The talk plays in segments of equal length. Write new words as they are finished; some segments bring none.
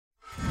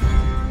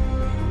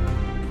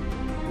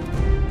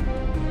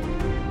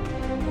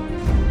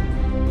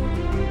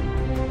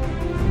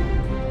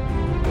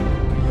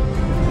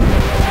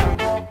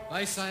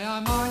They say I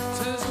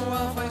might as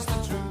well face the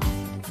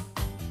truth,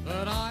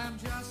 but I am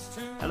just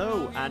too...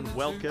 Hello and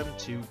welcome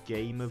to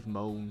Game of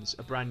Moans,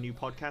 a brand new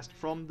podcast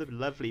from the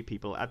lovely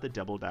people at the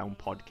Double Down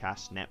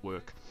Podcast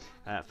Network.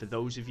 For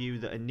those of you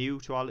that are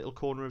new to our little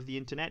corner of the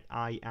internet,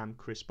 I am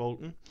Chris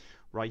Bolton,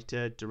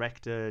 writer,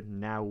 director,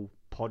 now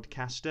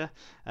podcaster,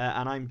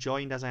 and I'm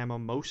joined, as I am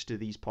on most of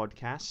these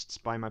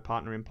podcasts, by my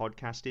partner in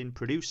podcasting,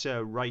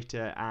 producer,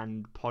 writer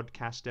and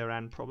podcaster,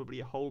 and probably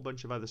a whole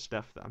bunch of other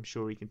stuff that I'm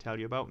sure he can tell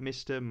you about,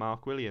 Mr.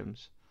 Mark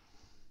Williams.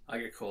 I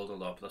get called a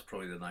lot, but that's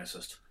probably the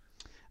nicest.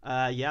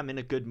 Yeah, I'm in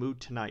a good mood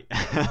tonight.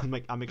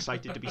 I'm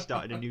excited to be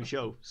starting a new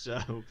show.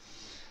 So,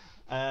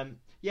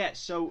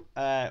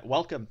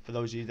 welcome for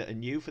those of you that are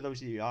new. For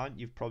those of you who aren't,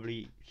 you've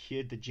probably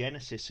heard the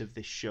genesis of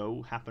this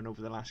show happen over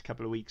the last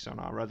couple of weeks on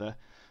our other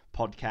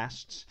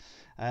podcasts.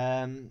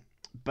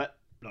 But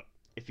look,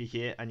 if you're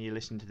here and you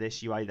listen to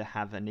this, you either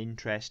have an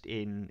interest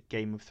in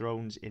Game of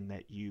Thrones in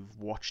that you've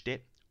watched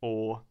it,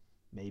 or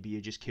maybe you're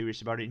just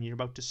curious about it and you're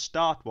about to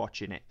start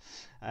watching it.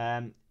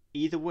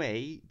 Either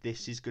way,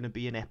 this is going to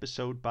be an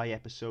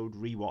episode-by-episode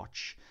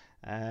rewatch.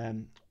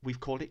 We've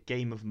called it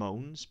Game of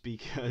Moans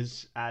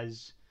because I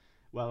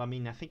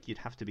think you'd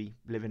have to be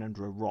living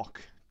under a rock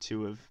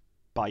to have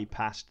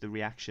bypassed the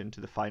reaction to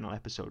the final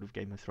episode of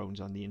Game of Thrones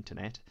on the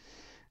internet.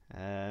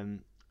 I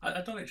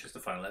don't think it's just the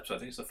final episode. I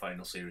think it's the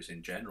final series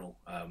in general.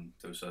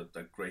 There was a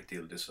great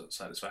deal of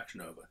dissatisfaction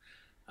over.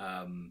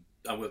 And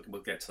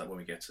we'll get to that when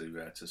we get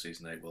to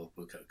season 8. We'll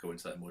go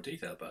into that in more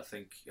detail. But I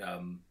think...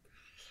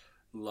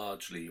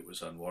 largely it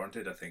was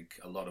unwarranted. I think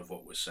a lot of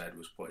what was said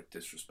was quite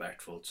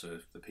disrespectful to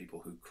the people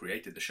who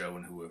created the show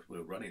and who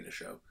were running the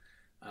show.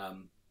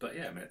 But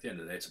yeah, I mean, at the end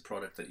of the day, it's a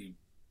product that you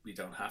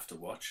don't have to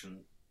watch,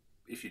 and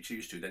if you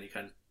choose to, then you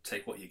can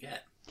take what you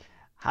get.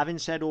 Having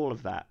said all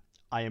of that,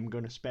 I am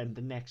going to spend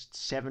the next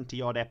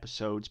 70-odd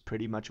episodes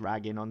pretty much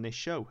ragging on this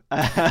show.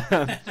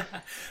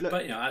 Look,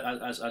 but, you know,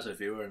 as a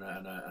viewer and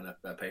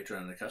a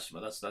patron and a customer,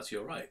 that's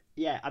your right.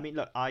 Yeah, I mean,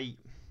 look, I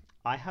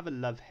have a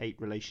love-hate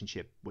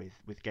relationship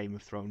with Game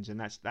of Thrones, and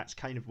that's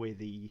kind of where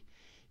the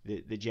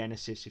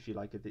genesis, if you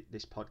like, of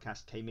this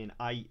podcast came in.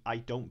 I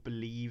don't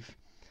believe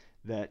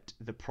that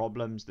the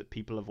problems that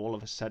people have all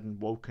of a sudden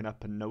woken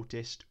up and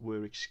noticed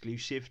were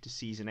exclusive to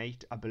season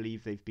 8. I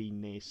believe they've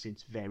been there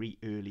since very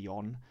early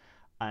on,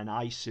 and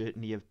I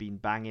certainly have been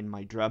banging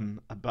my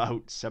drum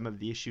about some of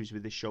the issues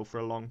with this show for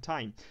a long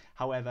time.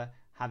 However,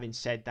 having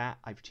said that,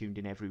 I've tuned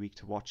in every week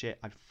to watch it.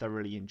 I've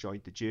thoroughly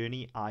enjoyed the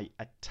journey. I,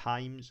 at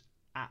times,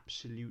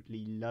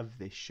 absolutely love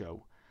this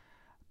show,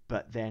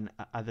 but then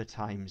at other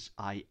times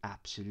I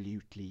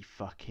absolutely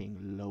fucking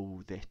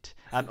loathe it.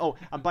 And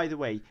by the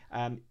way,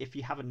 if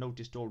you haven't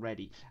noticed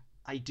already,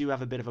 I do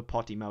have a bit of a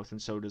potty mouth,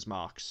 and so does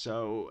Mark,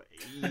 so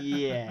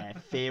yeah,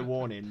 fair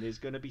warning, there's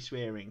going to be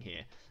swearing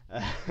here.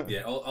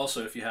 Yeah,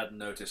 also, if you hadn't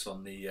noticed,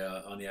 on the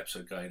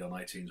episode guide on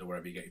iTunes or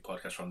wherever you get your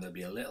podcast from, there'll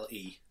be a little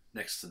E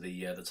next to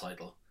the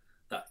title.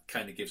 That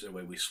kind of gives it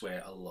away. We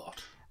swear a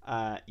lot.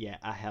 Yeah,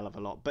 a hell of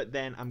a lot. But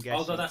then I'm guessing...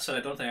 Although that said,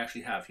 I don't think I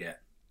actually have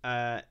yet.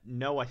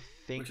 No, I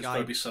think which is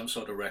going to be some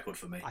sort of record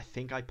for me. I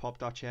think I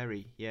popped our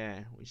cherry,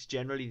 yeah. It's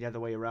generally the other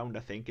way around, I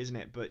think, isn't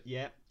it? But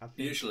yeah.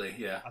 Usually,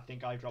 yeah. I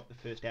think I dropped the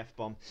first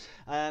F-bomb.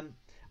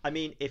 I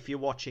mean, if you're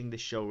watching the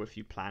show, or if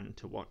you plan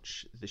to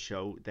watch the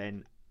show,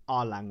 then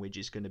our language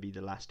is going to be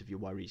the last of your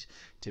worries,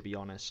 to be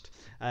honest.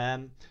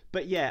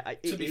 But yeah...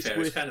 To be fair,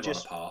 it's kind of on a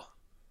par.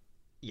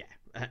 Yeah,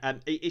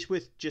 it's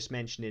worth just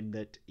mentioning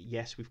that,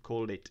 yes, we've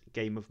called it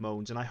Game of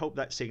Moans, and I hope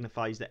that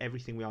signifies that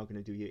everything we are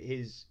going to do here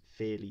is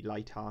fairly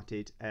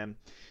light-hearted.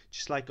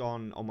 Just like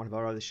on one of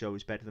our other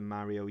shows, Better Than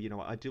Mario, you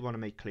know, I do want to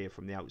make clear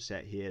from the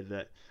outset here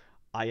that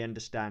I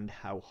understand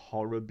how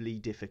horribly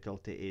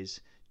difficult it is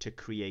to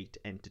create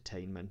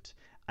entertainment,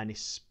 and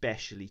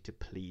especially to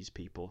please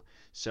people.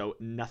 So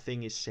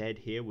nothing is said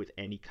here with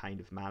any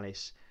kind of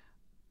malice.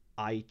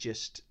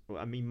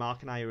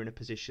 Mark and I are in a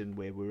position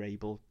where we're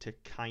able to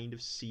kind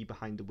of see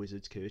behind the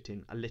wizard's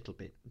curtain a little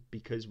bit,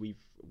 because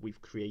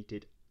we've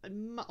created,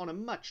 on a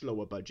much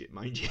lower budget,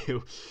 mind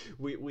you,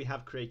 we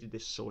have created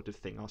this sort of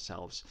thing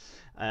ourselves.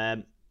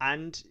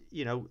 And,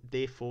 you know,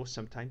 therefore,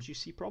 sometimes you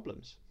see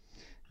problems.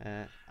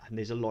 And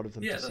there's a lot of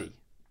them to see.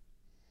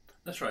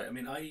 That's right. I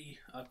mean,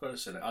 I've got to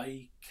say that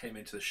I came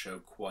into the show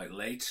quite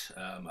late.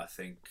 I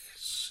think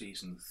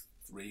season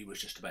 3 was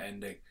just about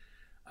ending.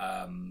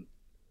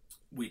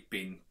 We'd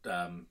been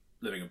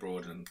living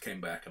abroad and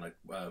came back, and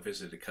I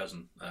visited a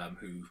cousin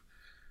who,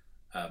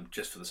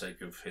 just for the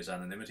sake of his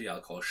anonymity, I'll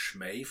call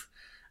Schmave,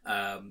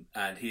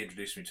 and he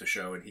introduced me to a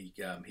show, and he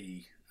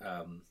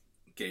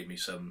gave me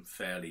some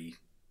fairly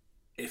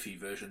iffy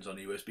versions on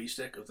a USB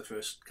stick of the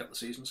first couple of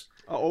seasons.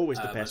 Always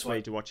the best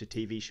way to watch a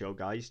TV show,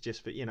 guys.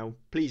 Just for, you know,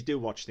 please do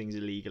watch things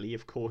illegally.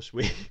 Of course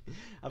we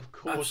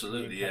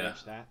absolutely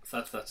encourage that.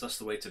 That's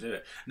the way to do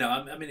it. No,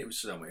 I mean it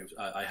was.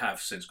 I have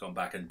since gone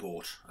back and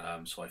bought,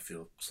 so I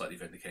feel slightly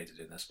vindicated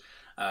in this.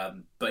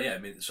 But yeah, I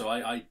mean, so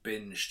I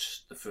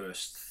binged the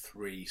first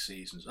 3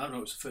 seasons. I don't know,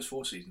 it was the first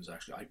 4 seasons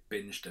actually. I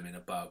binged them in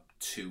about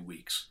 2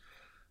 weeks.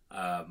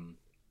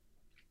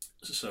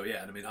 So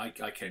yeah, and I mean, I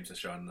came to the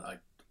show and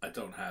I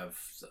don't have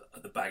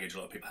the baggage a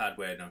lot of people had,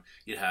 where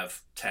you'd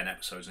have 10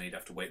 episodes and you'd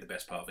have to wait the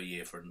best part of a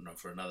year for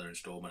another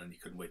installment, and you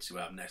couldn't wait to see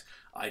what happened next.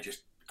 I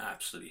just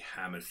absolutely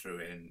hammered through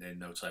it in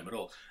no time at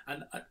all,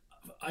 and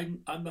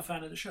I'm a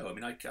fan of the show. I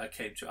mean, I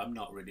came to. I'm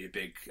not really a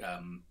big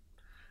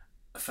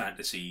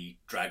fantasy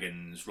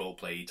dragons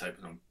roleplay type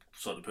of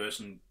sort of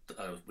person.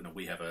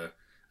 We have a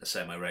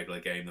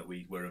semi-regular game that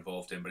we were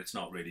involved in, but it's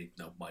not really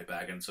my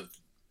bag. And so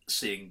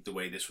seeing the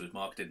way this was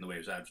marketed and the way it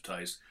was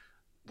advertised,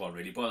 wasn't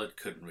really bothered,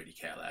 couldn't really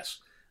care less.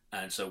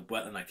 And so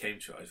when I came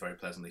to it, I was very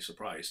pleasantly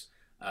surprised.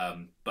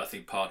 But I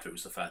think part of it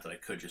was the fact that I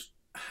could just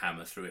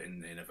hammer through it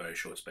in a very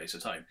short space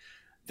of time.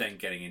 Then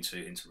getting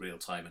into real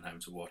time and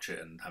having to watch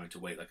it and having to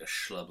wait like a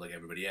schlub like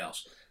everybody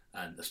else,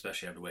 and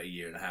especially having to wait a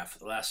year and a half for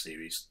the last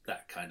series,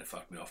 that kind of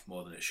fucked me off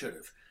more than it should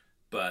have.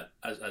 But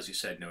as you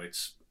said,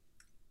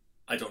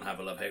 I don't have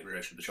a love-hate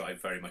relationship with the show. I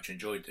very much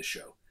enjoyed this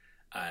show.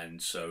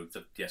 And so,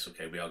 yes,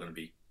 okay, we are going to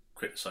be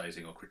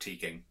criticising or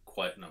critiquing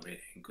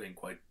in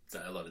quite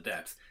a lot of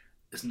depth.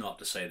 It's not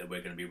to say that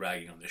we're going to be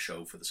ragging on the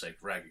show for the sake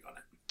of ragging on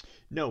it.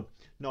 No,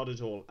 not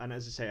at all. And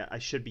as I say, I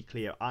should be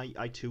clear.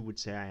 I too would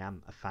say I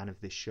am a fan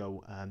of this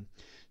show.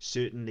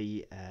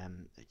 Certainly,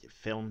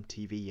 film,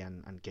 TV,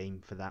 and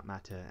game for that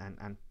matter,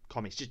 and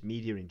comics, just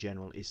media in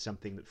general, is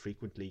something that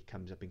frequently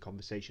comes up in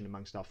conversation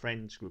amongst our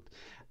friends group.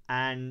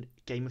 And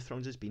Game of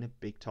Thrones has been a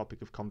big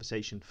topic of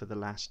conversation for the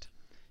last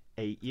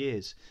 8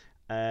 years.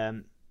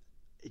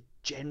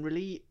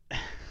 Generally,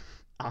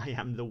 I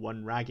am the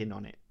one ragging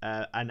on it,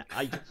 and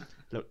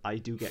I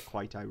do get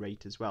quite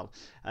irate as well.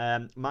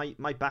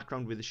 My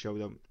background with the show,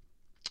 though,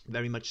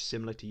 very much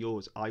similar to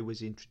yours. I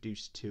was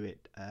introduced to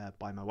it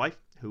by my wife,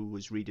 who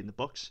was reading the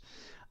books.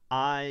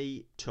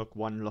 I took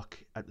one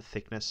look at the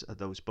thickness of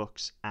those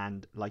books,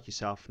 and like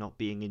yourself, not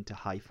being into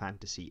high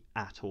fantasy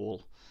at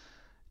all,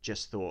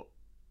 just thought,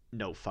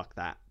 no, fuck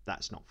that.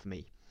 That's not for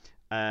me.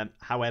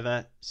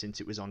 However, since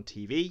it was on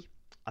TV,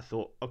 I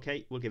thought,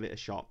 okay, we'll give it a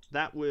shot.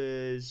 That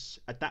was,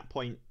 at that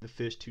point, the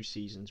first 2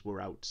 seasons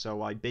were out.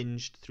 So I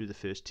binged through the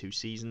first 2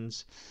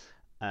 seasons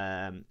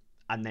and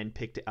then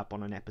picked it up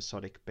on an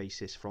episodic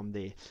basis from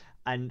there.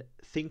 And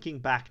thinking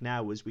back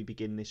now as we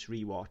begin this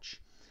rewatch,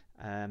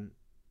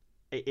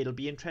 it'll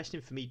be interesting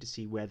for me to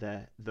see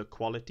whether the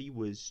quality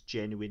was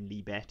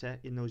genuinely better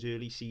in those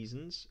early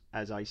seasons,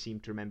 as I seem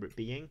to remember it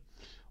being,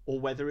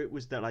 or whether it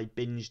was that I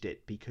binged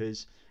it,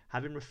 because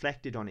having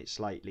reflected on it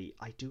slightly,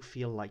 I do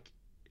feel like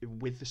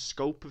with the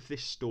scope of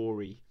this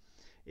story,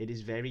 it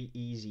is very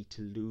easy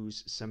to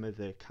lose some of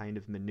the kind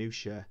of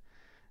minutiae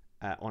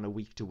on a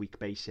week-to-week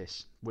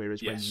basis.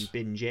 Whereas when you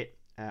binge it,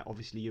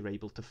 obviously you're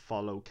able to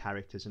follow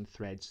characters and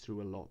threads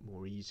through a lot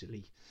more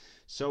easily.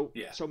 So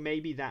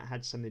maybe that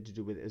had something to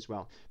do with it as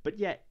well. But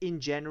yeah, in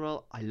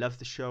general, I love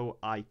the show.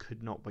 I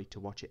could not wait to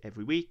watch it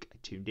every week. I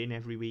tuned in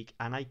every week,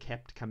 and I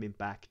kept coming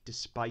back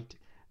despite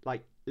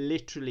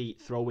literally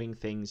throwing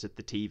things at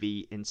the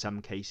TV in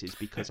some cases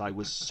because I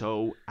was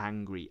so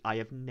angry. I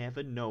have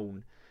never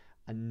known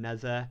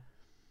another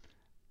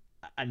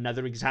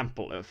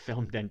example of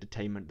filmed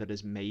entertainment that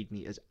has made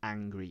me as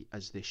angry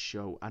as this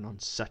show, and on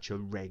such a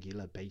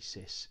regular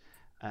basis.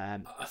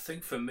 I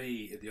think for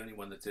me, the only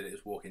one that did it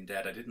is Walking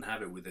Dead. I didn't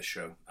have it with this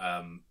show,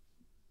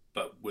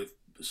 but with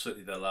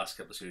certainly the last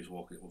couple of series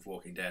with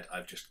Walking Dead,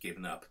 I've just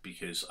given up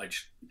because I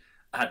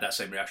had that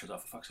same reaction. I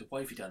thought, for fuck's sake,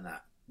 why have you done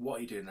that? What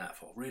are you doing that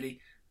for? Really?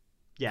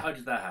 Yeah. How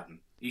did that happen?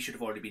 You should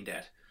have already been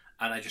dead.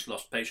 And I just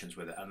lost patience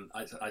with it. And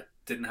I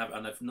didn't have,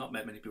 and I've not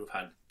met many people who've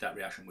had that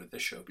reaction with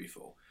this show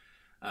before.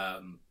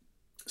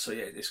 So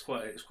yeah, it's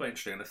quite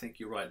interesting. And I think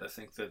you're right. I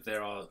think that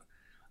there are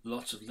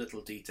lots of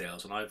little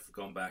details. And I've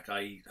gone back.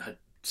 I had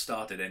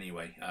started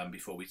anyway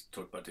before we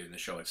talked about doing the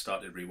show. I'd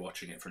started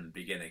rewatching it from the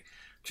beginning,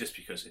 just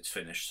because it's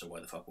finished. So why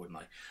the fuck wouldn't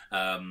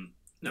I?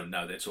 No,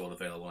 now that it's all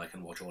available, I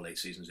can watch all 8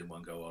 seasons in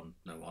one go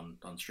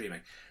on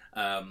streaming.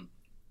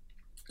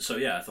 So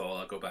yeah, I thought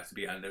I'll go back to the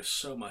beginning. There's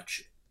so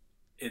much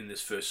in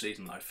this first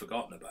season that I'd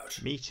forgotten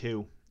about. Me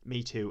too.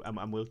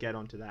 And we'll get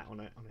onto that on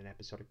an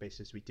episodic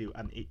basis. We do.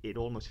 It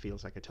almost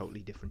feels like a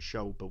totally different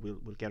show, but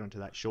we'll get onto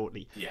that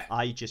shortly. Yeah.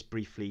 I just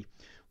briefly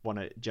want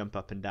to jump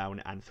up and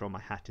down and throw my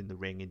hat in the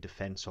ring in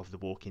defense of The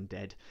Walking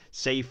Dead.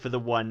 Save for the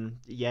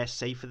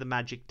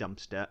magic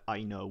dumpster.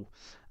 I know.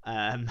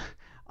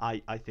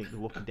 I think The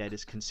Walking Dead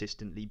has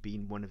consistently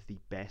been one of the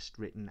best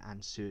written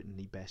and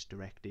certainly best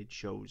directed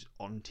shows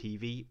on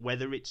TV.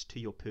 Whether it's to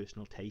your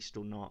personal taste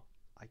or not,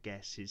 I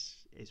guess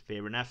is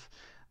fair enough.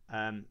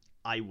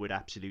 I would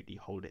absolutely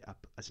hold it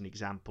up as an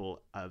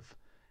example of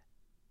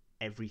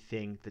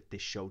everything that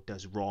this show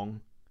does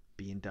wrong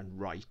being done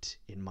right,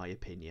 in my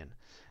opinion.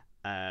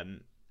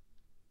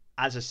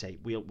 As I say,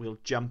 we'll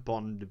jump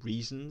on the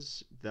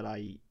reasons that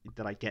I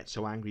get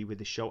so angry with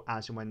the show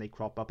as and when they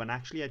crop up. And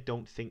actually, I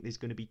don't think there's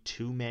going to be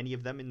too many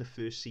of them in the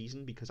first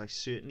season, because I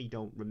certainly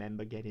don't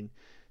remember getting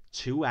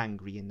too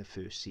angry in the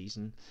first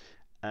season.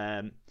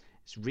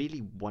 It's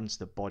really once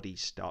the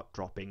bodies start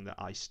dropping that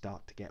I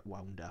start to get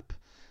wound up.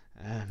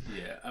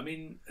 Yeah, I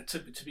mean,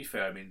 to be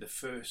fair, I mean the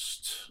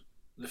first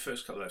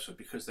couple of episodes,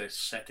 because they're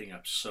setting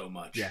up so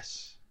much.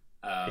 Yes,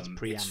 it's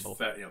preamble.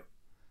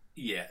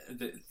 Yeah,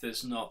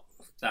 there's not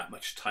that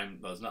much time.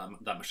 Well, there's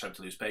not that much time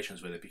to lose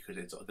patience with it because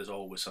there's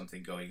always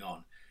something going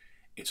on.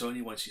 It's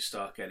only once you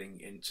start getting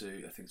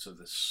into, I think, so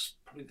this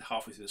probably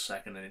halfway through the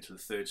second and into the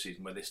third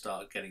season where they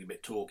start getting a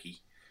bit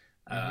talky,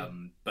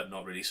 but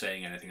not really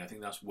saying anything. I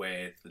think that's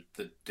where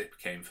the dip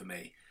came for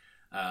me.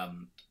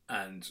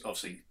 And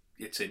obviously,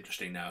 it's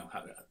interesting now,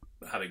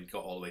 having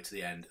got all the way to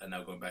the end and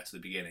now going back to the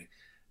beginning,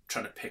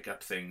 trying to pick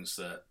up things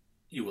that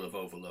you will have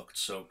overlooked.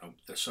 So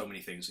there's so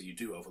many things that you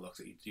do overlook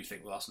that you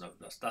think, well, that's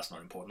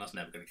not important. That's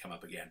never going to come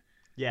up again.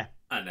 Yeah.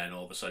 And then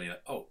all of a sudden you're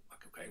like, oh,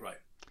 okay, right.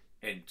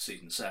 In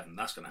season 7,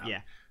 that's going to happen.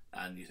 Yeah.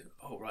 And you think,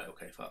 oh, right,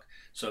 okay, fuck.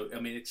 So I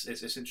mean, it's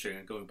interesting.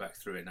 And going back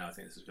through it now, I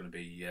think this is going to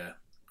be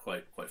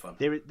quite fun.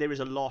 There is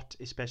a lot,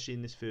 especially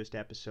in this first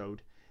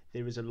episode.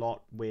 There is a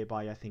lot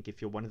whereby I think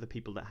if you're one of the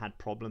people that had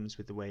problems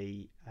with the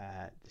way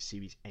the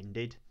series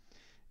ended,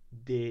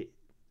 it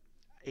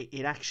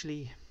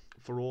actually,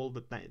 for all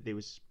that there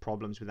was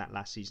problems with that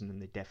last season,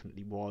 and there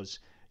definitely was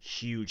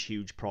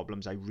huge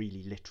problems. I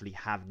really literally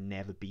have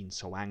never been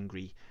so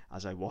angry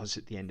as I was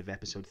at the end of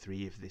episode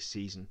 3 of this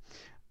season.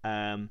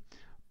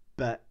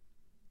 But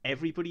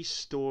everybody's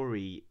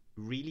story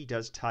really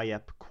does tie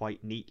up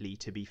quite neatly,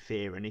 to be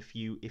fair. And if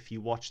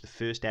you watch the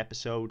first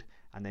episode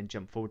and then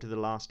jump forward to the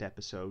last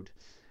episode,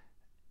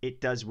 it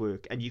does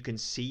work, and you can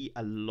see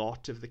a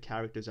lot of the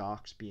characters'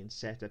 arcs being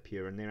set up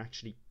here, and they're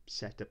actually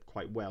set up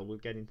quite well. We'll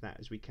get into that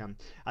as we can.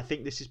 I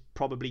think this is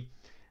probably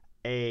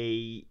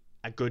a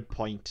good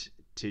point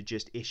to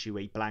just issue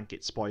a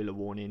blanket spoiler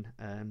warning.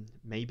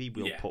 Maybe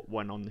we'll put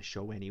one on the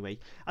show anyway.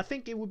 I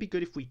think it would be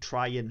good if we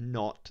try and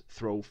not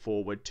throw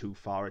forward too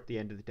far. At the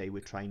end of the day,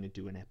 we're trying to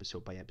do an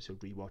episode by episode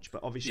rewatch,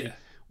 but obviously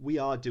we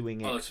are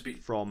doing it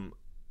Go on.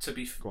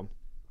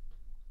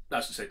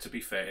 That's to say, to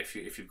be fair, if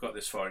you've got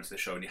this far into the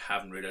show and you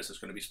haven't realised there's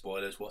going to be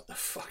spoilers, what the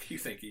fuck you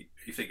think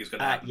is going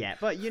to happen? Yeah,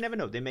 but you never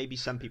know. There may be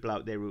some people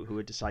out there who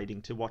are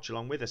deciding to watch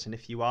along with us, and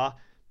if you are,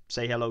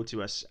 say hello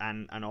to us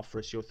and offer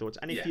us your thoughts.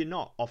 And if you're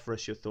not, offer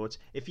us your thoughts.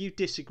 If you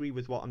disagree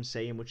with what I'm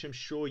saying, which I'm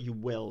sure you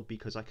will,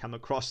 because I come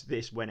across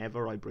this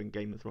whenever I bring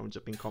Game of Thrones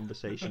up in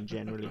conversation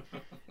generally,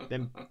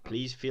 then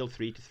please feel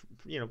free to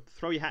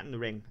throw your hat in the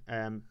ring.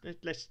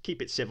 Let's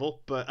keep it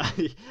civil, but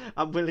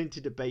I'm willing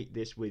to debate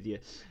this with you.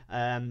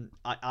 I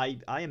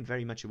am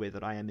very much aware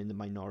that I am in the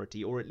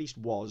minority, or at least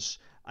was,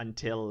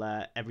 until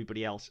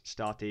everybody else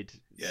started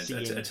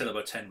until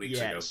about 10 weeks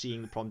ago.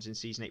 Seeing the problems in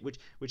season 8,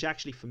 which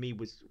actually for me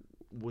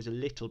was a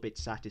little bit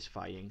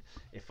satisfying,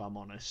 if I'm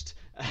honest.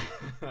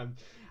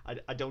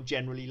 I don't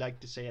generally like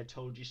to say I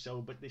told you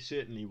so, but there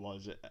certainly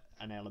was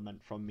an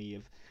element from me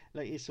of,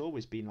 like, it's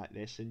always been like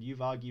this and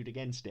you've argued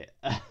against it.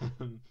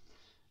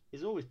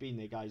 It's always been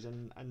there, guys,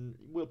 and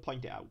we'll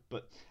point it out.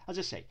 But as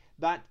I say,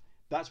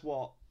 that's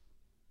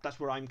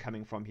where I'm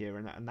coming from here,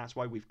 and that's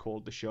why we've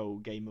called the show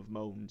Game of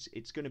Moans.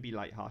 It's going to be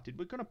lighthearted.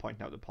 We're going to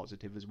point out the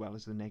positive as well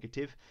as the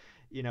negative,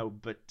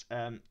 but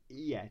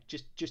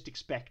just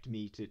expect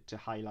me to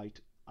highlight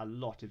a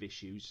lot of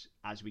issues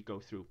as we go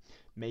through.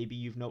 Maybe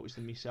you've noticed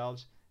them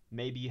yourselves,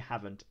 maybe you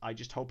haven't. I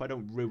just hope I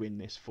don't ruin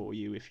this for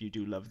you if you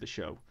do love the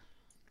show.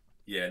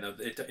 Yeah, no,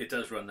 it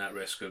does run that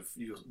risk of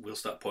we'll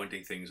start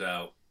pointing things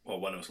out, or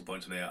one of us will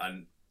point something out,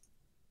 and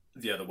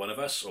the other one of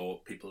us, or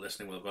people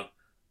listening, will have gone,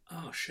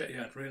 oh shit,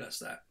 yeah, I'd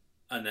realised that.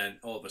 And then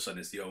all of a sudden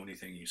it's the only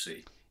thing you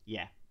see.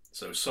 Yeah.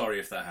 So sorry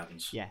if that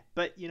happens. Yeah,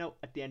 but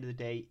at the end of the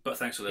day... But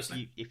thanks for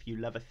listening. If you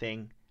love a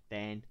thing,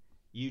 then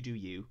you do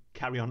you.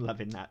 Carry on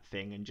loving that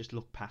thing and just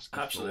look past the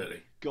Absolutely.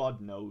 Flaw.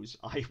 God knows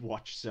I've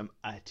watched some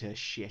utter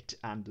shit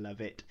and love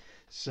it.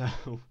 So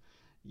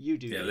you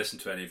do you. Yeah, listen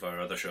to any of our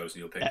other shows and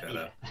you'll pick that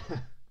up.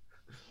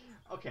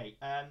 Okay,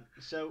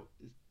 so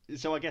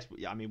I guess,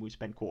 we've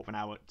spent quarter of an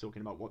hour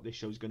talking about what this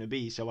show's going to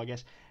be, so I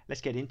guess let's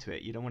get into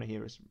it. You don't want to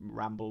hear us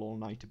ramble all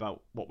night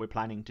about what we're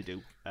planning to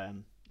do.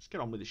 Let's get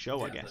on with the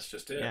show, I guess. That's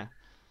just it.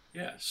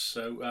 Yeah.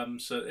 So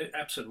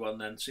episode 1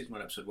 then, season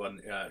 1, episode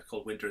 1,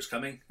 called Winter is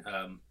Coming.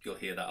 You'll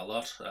hear that a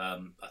lot.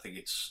 I think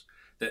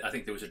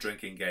there was a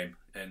drinking game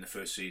in the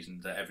first season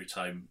that every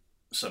time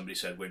somebody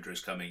said winter is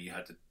coming, you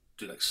had to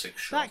do like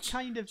 6 shots.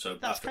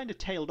 That's kind of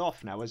tailed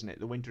off now, isn't it?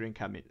 The winter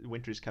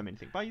is coming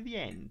thing. By the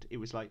end, it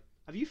was like,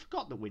 have you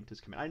forgot that winter's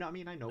coming? I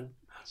know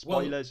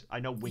spoilers. I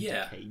know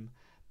winter came,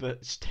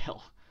 but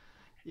still,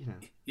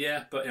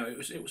 Yeah, but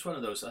it was one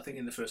of those. I think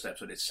in the first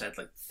episode it said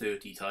like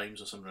 30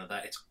 times or something like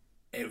that.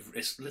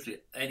 It's literally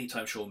any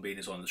time Sean Bean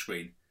is on the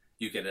screen,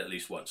 you get it at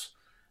least once.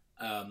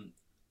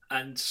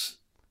 And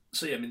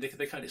so yeah,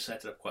 they kind of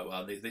set it up quite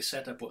well. They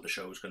set up what the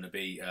show was going to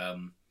be.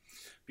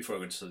 Before I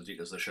go into the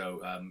details of the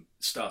show,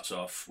 starts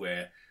off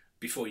where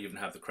before you even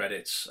have the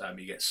credits,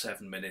 you get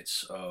 7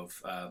 minutes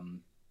of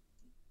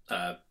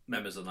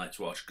members of the Night's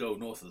Watch go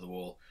north of the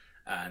wall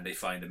and they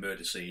find a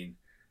murder scene,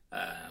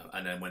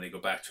 and then when they go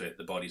back to it,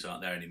 the bodies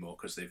aren't there anymore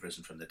because they've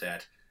risen from the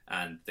dead,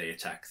 and they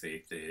attack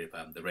the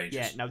Rangers.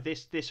 Yeah, now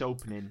this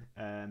opening,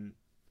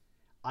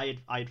 I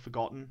had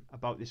forgotten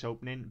about this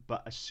opening,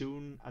 but as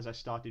soon as I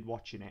started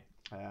watching it,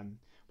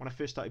 when I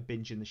first started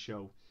binging the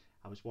show,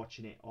 I was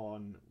watching it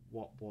on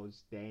what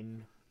was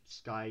then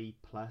Sky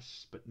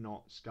Plus, but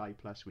not Sky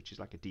Plus, which is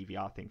like a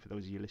DVR thing for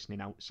those of you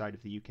listening outside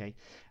of the UK.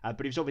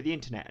 But it was over the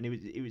internet, and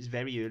it was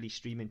very early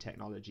streaming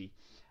technology,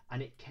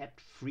 and it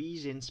kept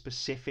freezing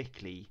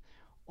specifically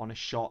on a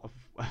shot of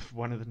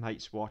one of the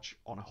Night's Watch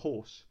on a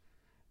horse,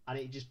 and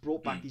it just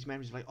brought back these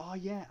memories of like, oh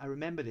yeah, I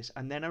remember this,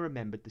 and then I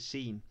remembered the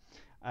scene,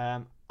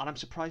 and I'm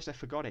surprised I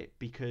forgot it,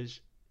 because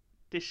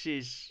this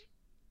is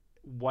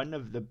one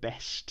of the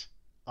best.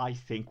 I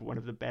think one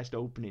of the best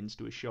openings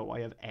to a show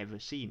I have ever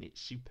seen. It's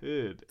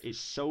superb. It's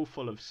so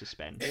full of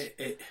suspense.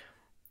 It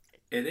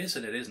is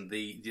and it isn't.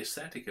 The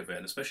aesthetic of it,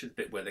 and especially the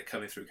bit where they're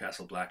coming through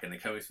Castle Black and they're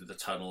coming through the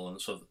tunnel, and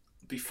sort of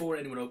before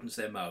anyone opens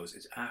their mouths,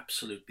 it's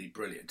absolutely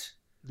brilliant.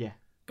 Yeah.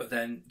 But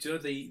then, do you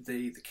know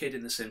the kid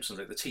in The Simpsons,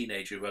 like the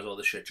teenager who has all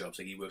the shit jobs,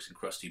 like he works in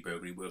Krusty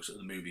Burger, he works at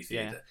the movie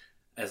theatre,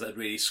 has that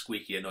really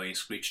squeaky, annoying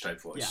screech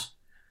type voice. Yeah.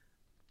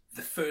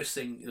 The first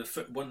thing,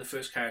 one of the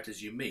first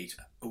characters you meet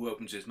who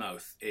opens his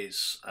mouth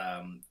is,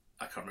 I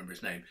can't remember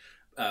his name,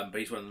 but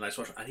he's one of the Night's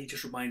Watch, and he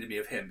just reminded me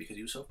of him because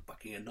he was so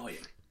fucking annoying.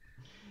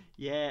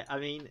 Yeah, I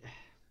mean,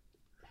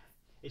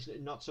 it's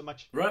not so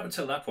much. Right up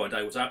until that point,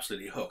 I was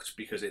absolutely hooked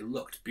because it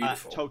looked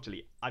beautiful.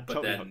 Totally, I'm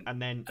totally hooked.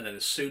 And then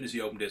as soon as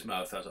he opened his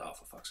mouth, I was like, oh,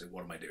 for fuck's sake,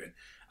 what am I doing?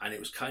 And it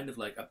was kind of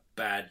like a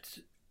bad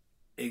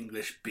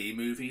English B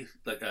movie,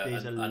 like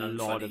there's an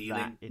lot of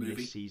that in movie.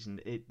 This season.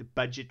 The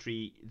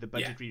budgetary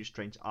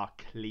restraints are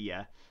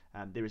clear.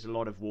 There is a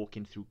lot of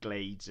walking through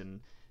glades and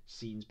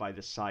scenes by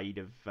the side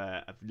of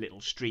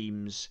little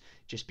streams,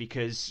 just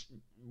because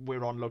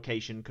we're on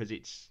location, because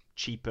it's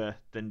cheaper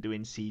than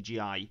doing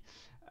CGI.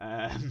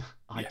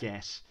 I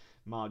guess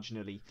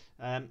marginally,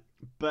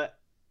 but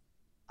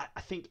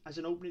I think as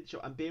an opening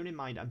show, and bearing in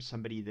mind I'm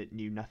somebody that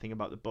knew nothing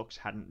about the books,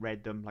 hadn't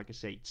read them. Like I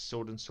say, it's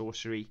sword and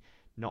sorcery.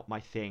 Not my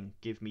thing.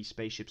 Give me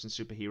spaceships and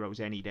superheroes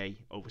any day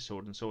over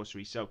sword and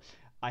sorcery. So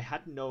I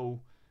had no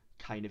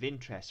kind of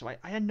interest. So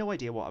I had no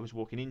idea what I was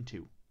walking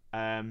into.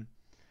 And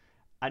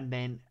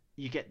then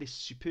you get this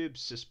superb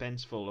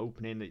suspenseful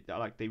opening.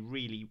 Like they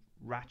really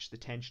ratchet the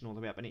tension all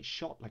the way up, and it's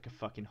shot like a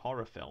fucking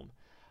horror film.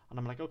 And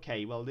I'm like,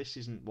 okay, well, this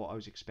isn't what I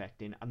was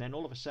expecting. And then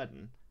all of a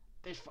sudden,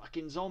 there's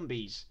fucking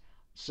zombies.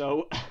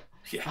 So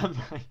I'm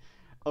like,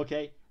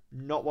 okay,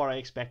 not what I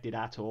expected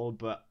at all,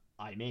 but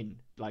I'm in.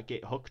 Like,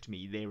 it hooked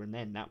me there and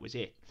then. That was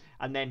it.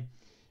 And then,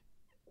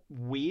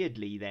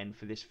 weirdly then,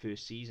 for this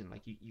first season,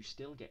 like, you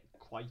still get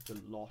quite a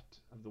lot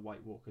of the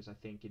White Walkers, I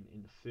think,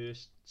 in the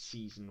first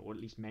season, or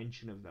at least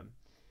mention of them.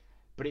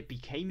 But it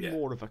became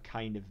more of a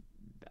kind of,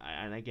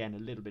 and again, a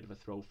little bit of a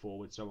throw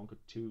forward, so I won't go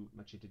too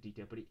much into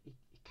detail, but it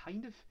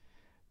kind of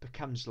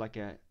becomes like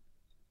a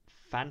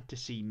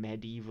fantasy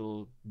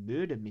medieval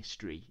murder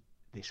mystery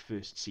this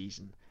first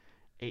season.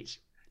 It's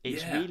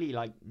really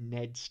like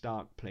Ned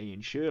Stark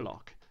playing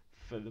Sherlock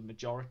for the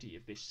majority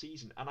of this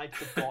season, and I'd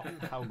forgotten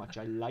how much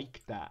I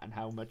liked that and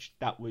how much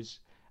that was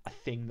a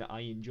thing that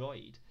I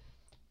enjoyed.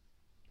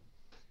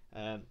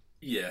 I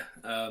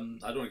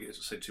don't want to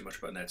say too much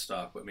about Ned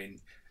Stark, but I mean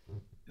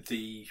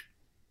the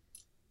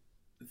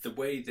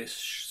way this,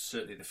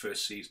 certainly the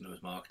first season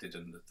was marketed,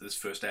 and this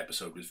first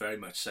episode was very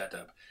much set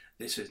up.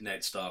 This is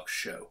Ned Stark's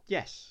show.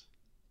 Yes,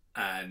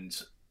 and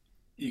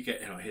you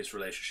get his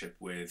relationship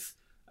with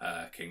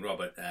King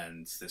Robert,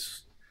 and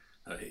this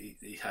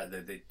he had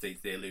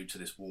they allude to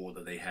this war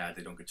that they had.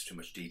 They don't get into too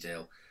much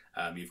detail.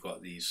 You've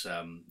got these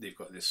they've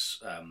got this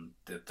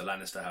the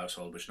Lannister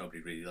household, which nobody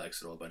really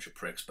likes. They're all a bunch of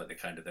pricks, but they're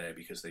kind of there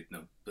because they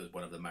know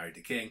one of them married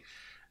the king.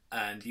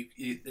 And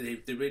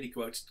they really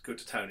go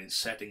to town in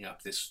setting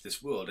up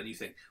this world, and you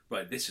think,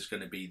 right, this is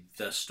going to be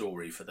the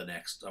story for the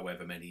next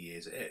however many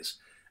years it is.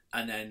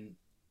 And then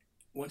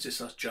once it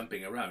starts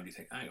jumping around, you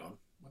think, hang on,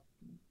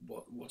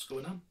 what's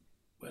going on?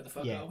 Where the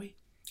fuck are we?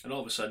 And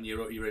all of a sudden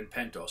you're in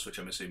Pentos, which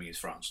I'm assuming is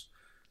France.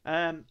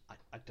 I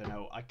don't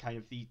know. I kind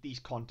of these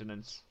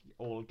continents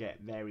all get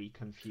very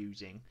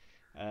confusing.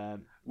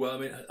 Well, I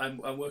mean,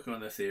 I'm working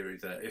on the theory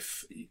that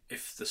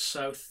if the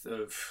south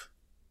of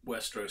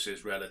Westeros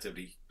is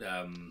relatively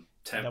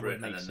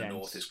temperate, and then the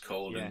north is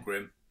cold and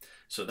grim,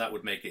 so that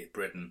would make it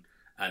Britain,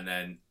 and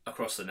then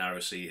across the narrow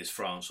sea is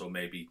France, or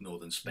maybe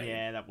northern Spain.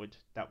 Yeah, that would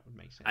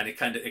make sense. And it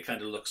kind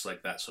of looks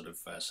like that sort of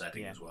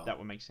setting as well. That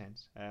would make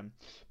sense.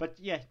 But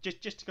yeah,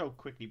 just to go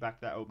quickly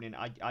back to that opening,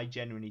 I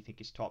genuinely think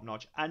it's top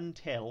notch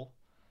until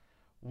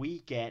we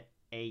get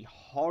a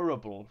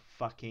horrible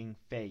fucking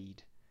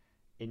fade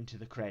into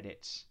the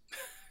credits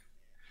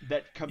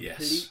that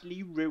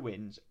completely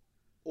ruins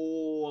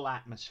all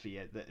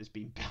atmosphere that has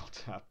been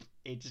built up.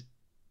 It's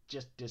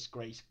just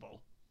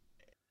disgraceful.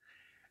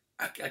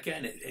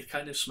 Again, it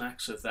kind of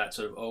smacks of that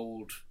sort of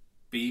old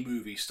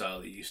B-movie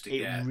style that you used to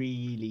get. It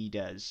really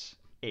does.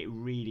 It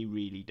really,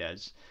 really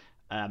does.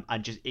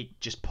 And it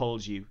just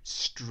pulls you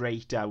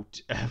straight out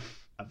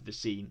of the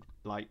scene.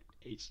 Like,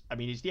 it's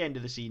the end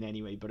of the scene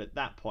anyway, but at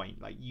that point,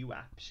 like, you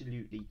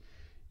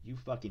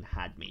fucking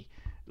had me.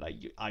 Like,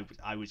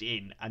 I was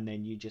in, and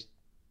then you just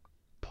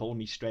pull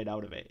me straight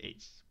out of it.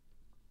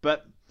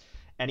 But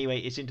anyway,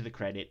 it's into the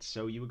credits,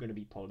 so you were going to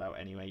be pulled out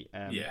anyway.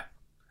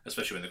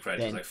 Especially when the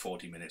credits are like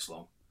 40 minutes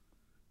long.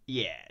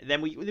 yeah,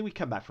 then we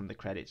come back from the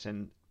credits,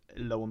 and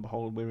lo and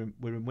behold, we're in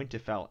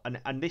Winterfell,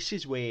 and this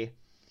is where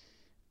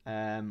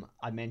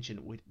I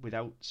mentioned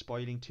without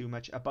spoiling too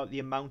much about the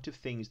amount of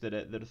things that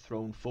are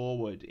thrown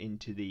forward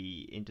into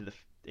the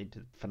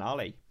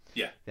finale.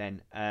 Yeah.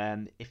 Then,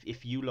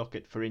 if you look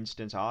at, for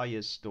instance,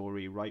 Arya's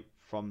story right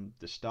from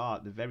the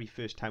start, the very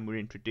first time we're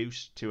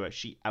introduced to her,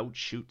 she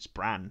outshoots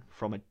Bran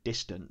from a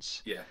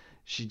distance. Yeah.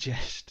 She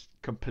just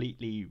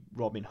completely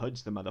Robin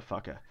Hoods the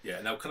motherfucker.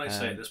 Yeah. Now, can I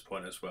say at this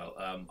point as well,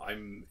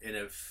 I'm in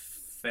a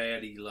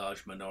fairly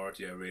large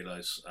minority, I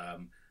realise.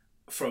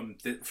 From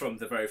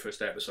the very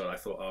first episode, I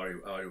thought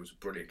Arya was a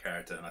brilliant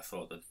character, and I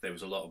thought that there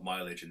was a lot of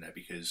mileage in there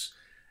because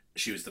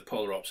she was the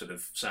polar opposite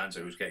of Sansa,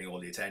 who was getting all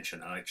the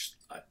attention, and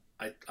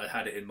I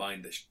had it in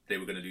mind that they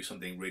were going to do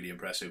something really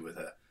impressive with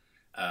her.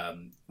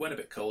 Went a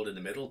bit cold in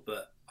the middle,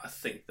 but I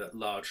think that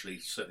largely,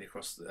 certainly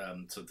across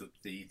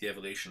the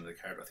evolution of the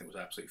character, I think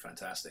was absolutely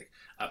fantastic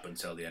up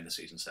until the end of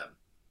season 7.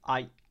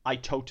 I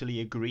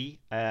totally agree.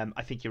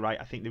 I think you're right.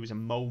 I think there was a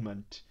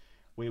moment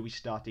where we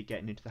started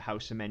getting into the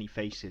House of Many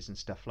Faces and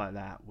stuff like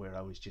that, where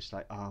I was just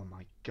like, oh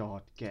my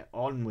god, get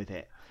on with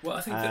it. Well,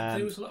 I think that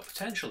there was a lot of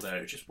potential there.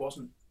 It just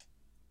wasn't.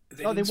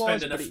 They didn't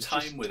spend enough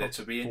time with it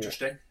to be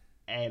interesting.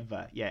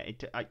 Yeah.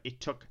 It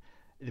took.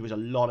 There was a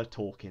lot of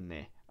talk in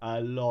there,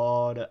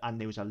 and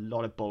there was a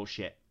lot of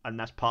bullshit, and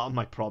that's part of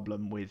my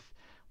problem with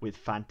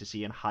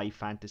fantasy and high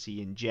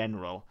fantasy in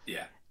general.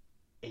 Yeah.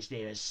 Is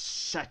there is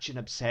such an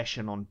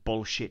obsession on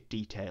bullshit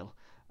detail,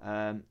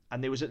 and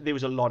there was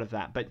a lot of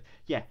that. But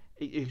yeah,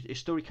 his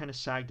story kind of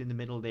sagged in the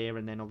middle there,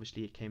 and then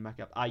obviously it came back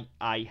up.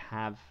 I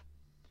have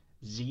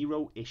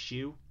zero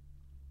issue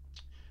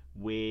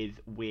with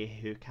where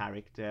her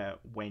character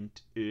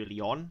went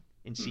early on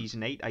in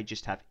season 8. I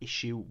just have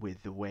issue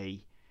with the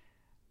way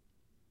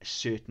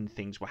certain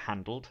things were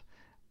handled,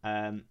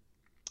 and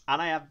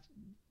I have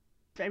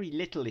very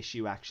little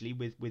issue actually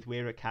with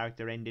where her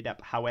character ended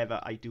up. However,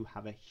 I do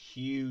have a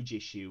huge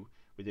issue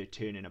with her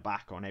turning her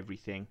back on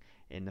everything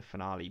in the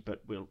finale,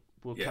 but we'll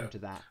come to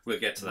that. We'll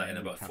get to that in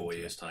about 4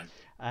 years' time.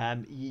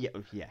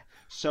 Yeah.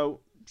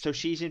 So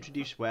she's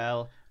introduced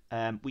well.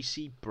 We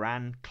see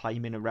Bran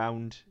climbing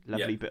around.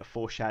 Lovely bit of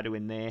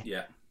foreshadowing there.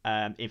 Yeah.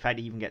 In fact,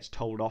 he even gets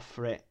told off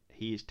for it.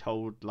 He is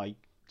told, like,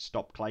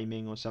 stop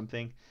climbing or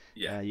something.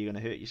 Yeah. You're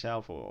going to hurt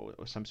yourself or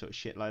some sort of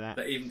shit like that.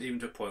 But even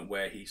to a point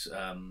where he's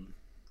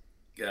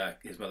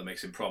his mother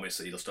makes him promise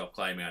that he'll stop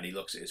climbing, and he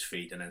looks at his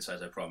feet and then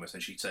says, I promise.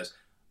 And she says,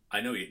 I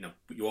know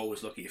you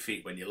always look at your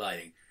feet when you're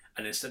lying.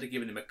 And instead of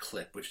giving him a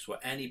clip, which is what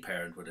any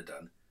parent would have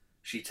done,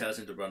 she tells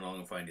him to run along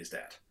and find his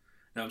dad.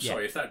 Now, I'm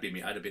sorry, if that'd been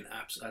me, I'd have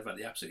had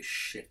the absolute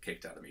shit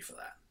kicked out of me for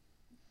that.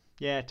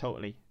 Yeah,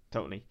 totally.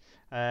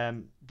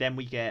 Then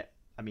we get,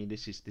 I mean,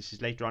 this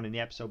is later on in the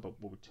episode, but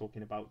we're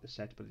talking about the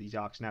setup of these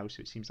arcs now,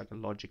 so it seems like a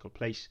logical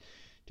place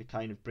to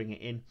kind of bring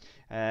it in.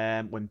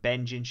 When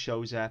Benjen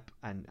shows up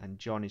and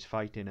Jon is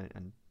fighting,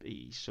 and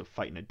he's sort of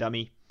fighting a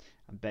dummy,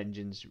 and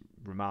Benjen's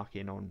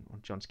remarking on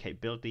Jon's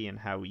capability and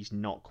how he's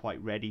not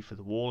quite ready for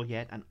the wall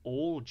yet, and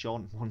all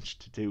Jon wants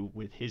to do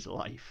with his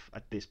life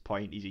at this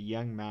point, he's a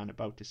young man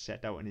about to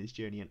set out on his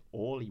journey, and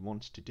all he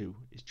wants to do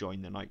is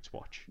join the Night's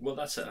Watch. Well,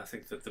 that's it. I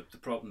think that the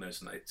problem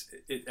is, and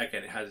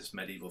it has this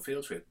medieval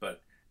feel to it,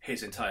 but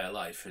his entire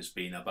life has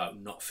been about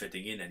not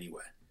fitting in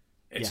anywhere.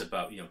 It's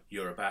about,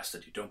 you're a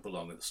bastard, you don't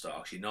belong with the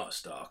Starks, you're not a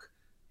Stark,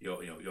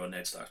 you're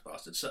Ned Stark's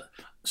bastard.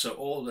 So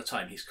all the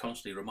time he's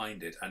constantly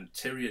reminded, and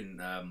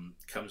Tyrion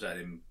comes at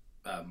him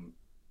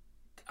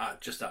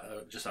just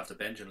after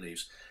Benjen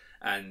leaves,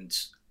 and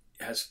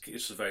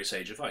it's a very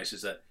sage advice,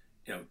 is that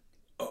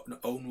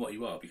own what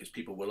you are, because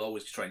people will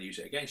always try and use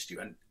it against you.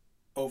 And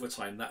over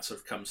time that sort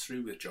of comes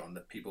through with Jon,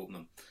 that people,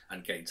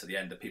 and getting to the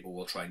end, that people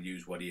will try and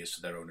use what he is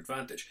to their own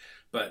advantage.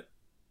 But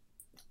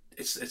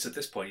it's at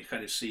this point you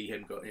kind of see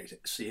him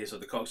see his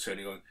other cogs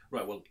turning, going,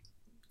 right, well,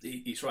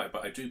 he's right,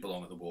 but I do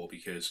belong at the wall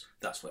because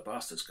that's where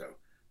bastards go.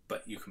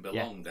 But you can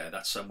belong there.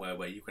 That's somewhere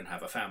where you can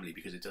have a family,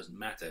 because it doesn't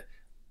matter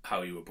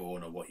how you were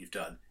born or what you've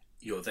done.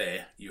 You're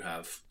there, you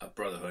have a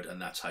brotherhood,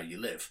 and that's how you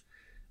live.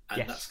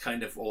 And that's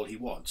kind of all he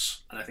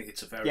wants. And I think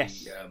it's a very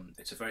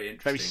it's a very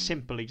interesting, very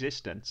simple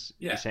existence,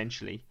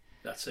 essentially.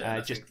 That's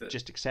it.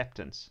 Just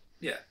acceptance.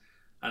 Yeah.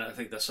 And I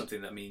think that's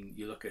something that, I mean,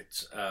 you look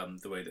at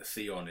the way that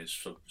Theon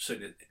is,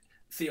 certainly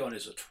Theon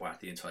is a twat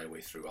the entire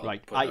way through.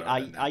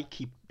 I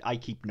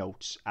keep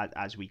notes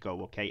as we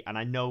go, okay? And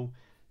I know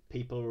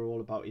people are all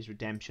about his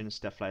redemption and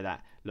stuff like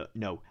that. Look,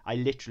 no, I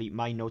literally,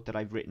 my note that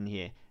I've written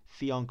here,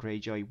 Theon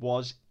Greyjoy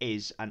was,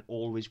 is, and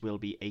always will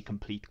be a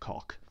complete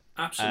cock.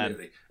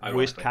 Absolutely.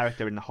 Worst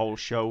character in the whole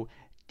show.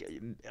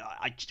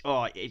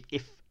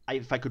 If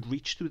I could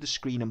reach through the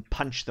screen and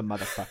punch the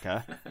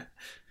motherfucker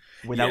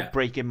without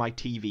breaking my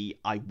TV,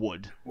 I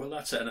would. Well,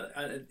 that's it.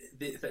 And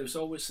there was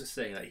always this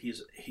thing that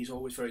he's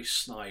always very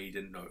snide,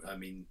 and I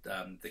mean,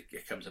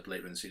 it comes up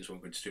later in the season, so I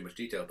won't go into too much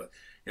detail. But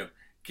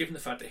given the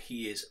fact that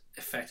he is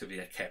effectively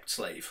a kept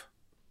slave,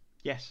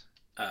 yes,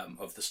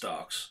 of the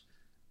Starks,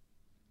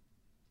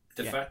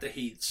 the fact that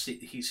he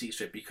sees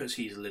fit because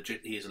he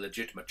is a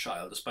legitimate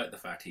child, despite the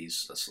fact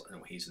he's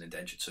an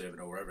indentured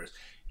servant or whatever it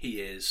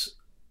is,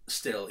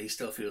 he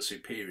still feels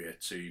superior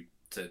to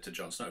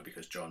Jon Snow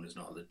because Jon is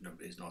not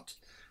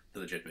the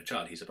legitimate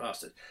child. He's a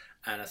bastard,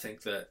 and I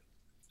think that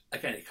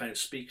again it kind of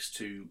speaks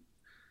to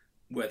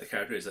where the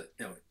character is, that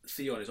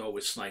Theon is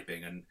always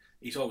sniping, and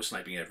he's always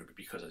sniping everybody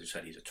because, as you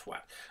said, he's a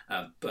twat.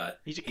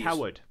 But he's a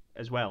coward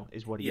as well,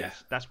 is what he is.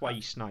 That's why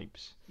he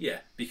snipes.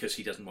 Yeah, because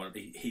he doesn't want to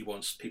be. He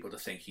wants people to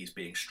think he's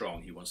being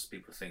strong. He wants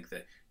people to think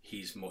that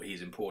he's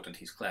important,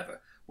 he's clever,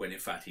 when in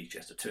fact he's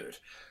just a turd.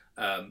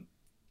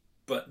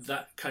 But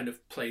that kind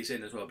of plays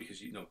in as well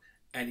because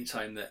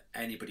anytime that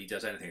anybody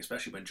does anything,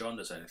 especially when Jon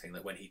does anything,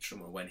 that when he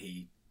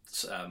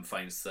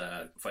finds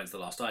the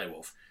last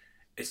direwolf,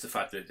 it's the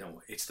fact that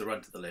it's the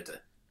runt of the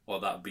litter, or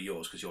that would be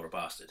yours because you're a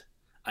bastard,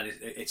 and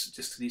it's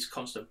just these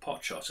constant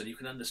pot shots, and you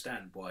can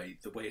understand why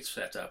the way it's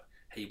set up.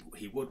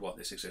 He would want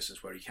this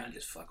existence where he can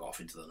just fuck off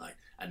into the night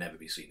and never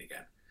be seen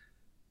again.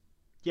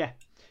 Yeah,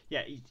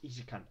 he's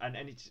a cunt, and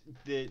it's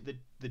the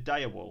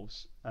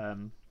direwolves.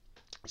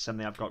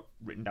 Something I've got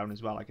written down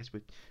as well. I guess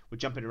we're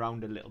jumping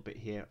around a little bit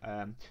here,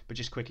 but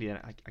just quickly,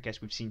 I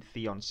guess we've seen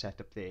Theon's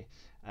setup there.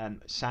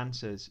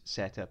 Sansa's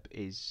setup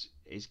is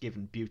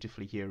given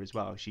beautifully here as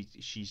well.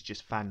 She's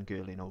just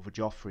fangirling over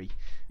Joffrey,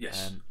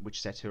 yes,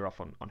 which sets her off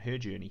on her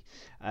journey.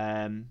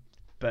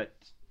 But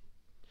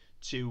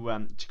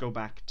to go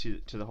back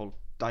to the whole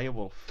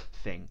direwolf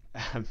thing,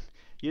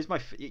 here's my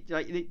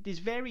there's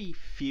very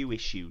few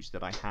issues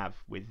that I have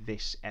with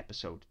this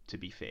episode, to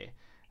be fair.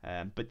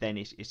 But then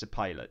it's a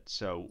pilot,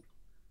 so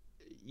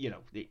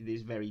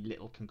there's very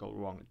little can go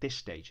wrong at this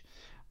stage.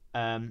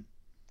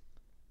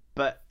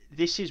 But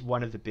this is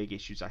one of the big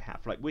issues I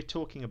have. Like, we're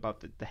talking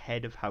about the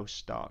head of House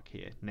Stark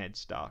here, Ned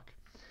Stark.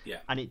 Yeah.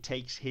 And it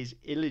takes his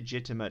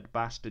illegitimate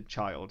bastard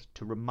child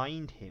to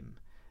remind him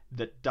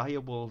that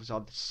direwolves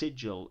are the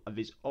sigil of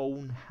his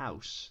own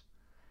house.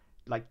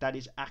 Like, that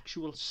is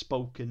actual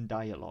spoken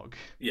dialogue.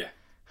 Yeah.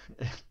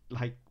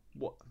 Like,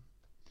 what?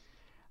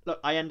 Look,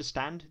 I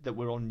understand that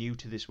we're all new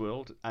to this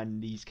world and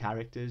these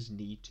characters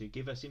need to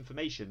give us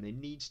information. There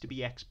needs to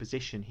be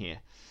exposition here.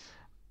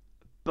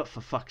 But for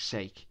fuck's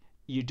sake,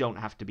 you don't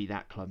have to be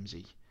that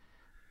clumsy.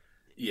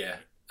 Yeah.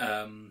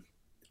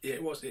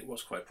 It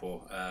was quite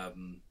poor.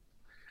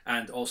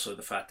 And also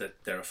the fact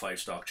that there are 5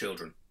 Stark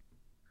children.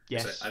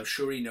 Yes. So I'm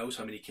sure he knows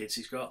how many kids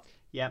he's got.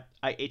 Yeah,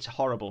 it's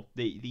horrible.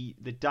 The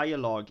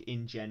dialogue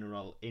in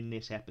general in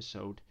this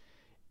episode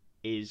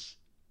is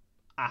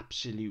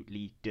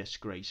absolutely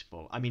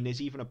disgraceful. I mean,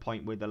 there's even a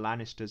point where the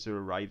Lannisters are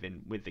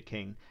arriving with the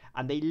king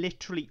and they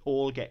literally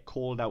all get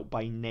called out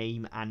by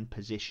name and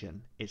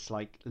position. It's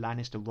like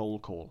Lannister roll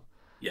call.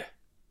 Yeah.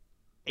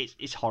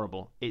 It's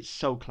horrible. It's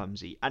so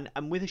clumsy. And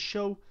with a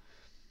show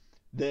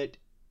that,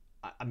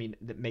 I mean,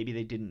 that maybe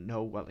they didn't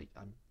know, well,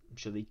 I'm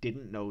sure they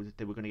didn't know that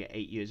they were going to get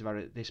 8 years of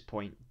it at this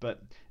point,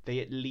 but they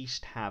at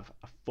least have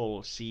a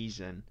full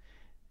season.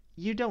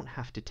 You don't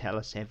have to tell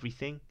us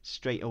everything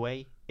straight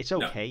away. It's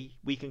okay. No.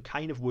 We can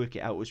kind of work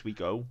it out as we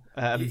go.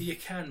 You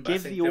can, but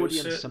give the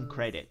audience some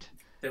credit.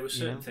 There were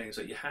certain things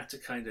that you had to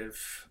kind of,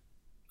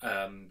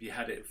 you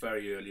had it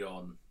very early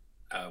on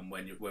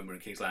when we were in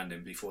King's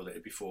Landing before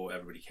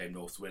everybody came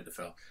north to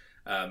Winterfell.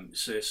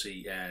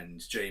 Cersei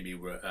and Jaime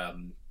were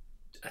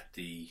at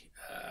the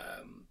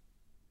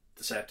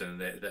Septon,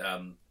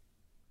 and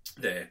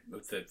they're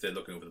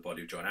looking over the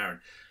body of Jon Arryn,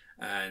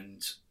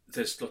 and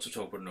there's lots of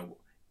talk about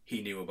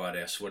he knew about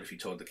us. What if he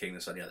told the king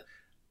this and the other?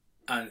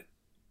 And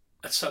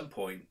at some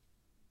point,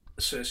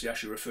 Cersei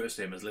actually refers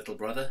to him as little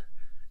brother,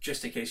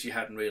 just in case you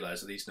hadn't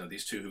realised that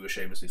these two who were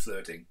shamelessly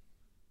flirting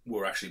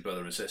were actually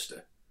brother and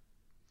sister.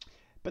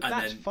 But and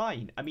that's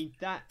fine. I mean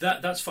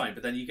that's fine.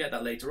 But then you get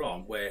that later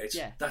on where it's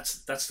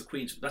that's the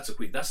queen's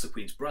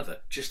brother.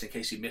 Just in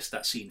case you missed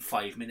that scene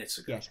 5 minutes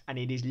ago. Yes, and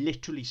it is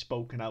literally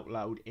spoken out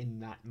loud in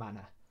that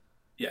manner.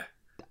 Yeah,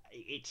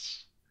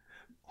 it's.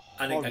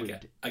 And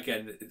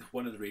again,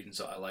 one of the reasons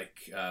that I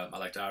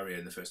liked Arya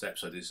in the first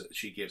episode is that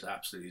she gives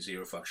absolutely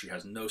zero fucks. She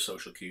has no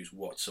social cues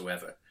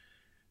whatsoever.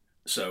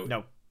 So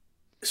no,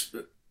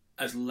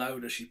 as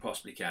loud as she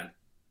possibly can.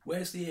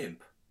 Where's the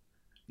imp?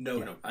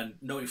 No, and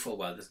knowing full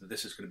well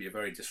this is going to be a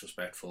very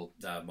disrespectful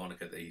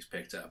moniker that he's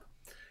picked up,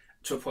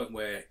 to a point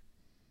where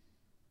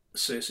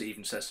Cersei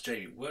even says to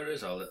Jaime, "Where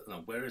is our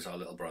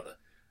little brother?"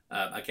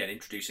 Again,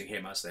 introducing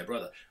him as their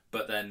brother.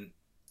 But then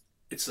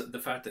it's the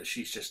fact that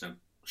she's just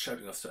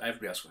shouting off to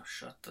everybody else,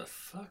 "Shut the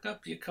fuck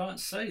up, you can't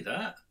say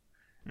that."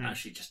 And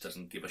she just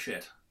doesn't give a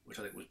shit, which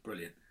I think was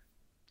brilliant.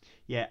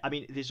 Yeah, I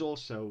mean, there's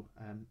also,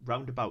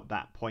 round about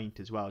that point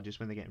as well, just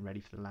when they're getting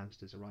ready for the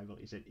Lannisters' arrival,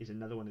 is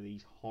another one of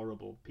these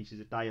horrible pieces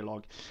of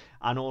dialogue.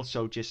 And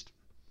also just,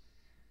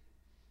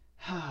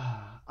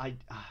 I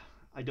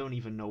don't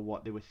even know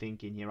what they were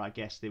thinking here. I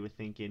guess they were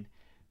thinking,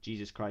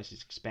 Jesus Christ,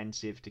 it's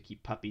expensive to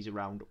keep puppies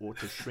around or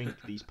to shrink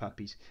these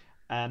puppies.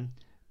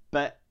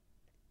 But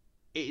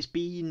it's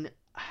been,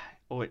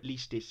 or at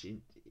least it's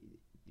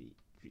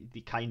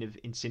the kind of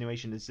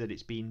insinuation is that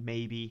it's been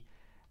maybe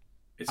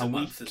It's a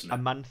month, isn't it? A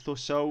month or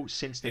so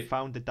since they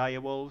found the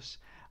direwolves,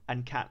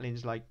 and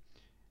Catelyn's like,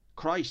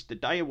 Christ, the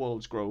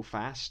direwolves grow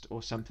fast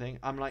or something.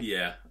 I'm like,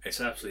 yeah,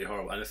 it's absolutely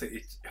horrible, and I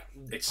think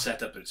it's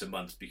set up that it's a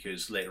month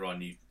because later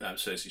on,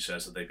 Cersei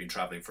says that they've been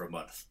traveling for a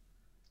month,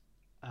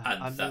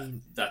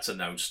 and that's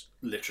announced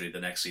literally the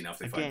next scene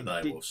after they find the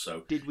direwolves.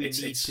 So did we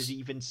need to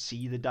even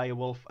see the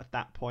direwolf at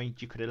that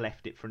point? You could have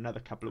left it for another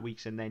couple of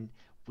weeks, and then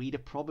we'd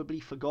have probably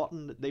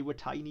forgotten that they were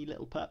tiny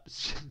little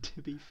pups.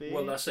 To be fair,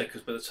 well, that's it.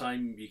 Because by the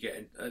time you get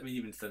in, I mean,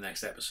 even to the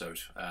next episode,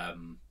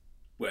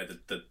 where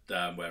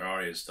where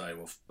Arya's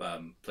direwolf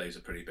plays a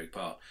pretty big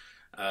part,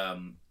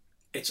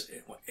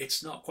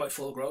 it's not quite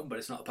full grown, but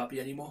it's not a puppy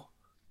anymore.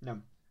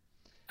 No.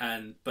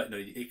 But no,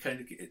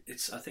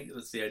 it's. I think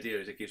that's the idea.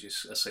 Is it gives you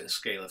a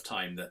scale of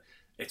time that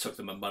it took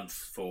them a month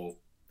for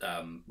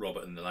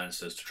Robert and the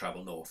Lannisters to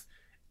travel north.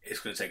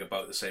 It's going to take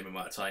about the same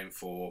amount of time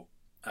for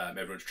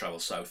everyone to travel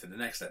south in the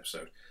next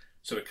episode.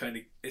 So they're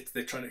trying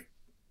to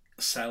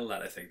sell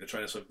that. I think they're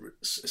trying to sort of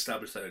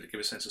establish that to give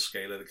a sense of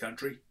scale of the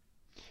country.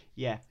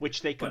 Yeah,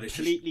 which they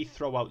completely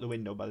throw out the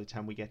window by the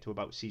time we get to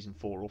about season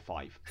 4 or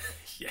 5.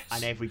 Yes,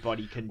 and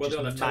everybody can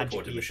just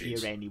magically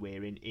appear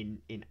anywhere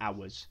in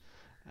hours.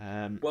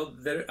 Well,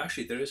 there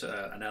is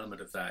an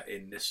element of that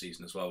in this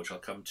season as well, which I'll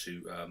come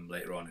to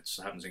later on. It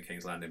happens in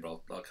King's Landing,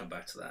 but I'll come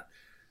back to that.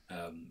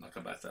 I'll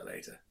come back to that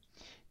later.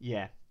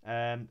 Yeah,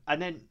 and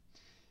then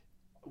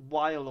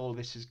while all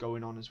this is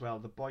going on as well,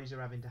 the boys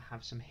are having to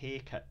have some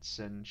haircuts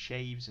and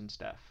shaves and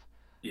stuff.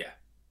 Yeah,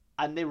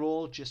 and they're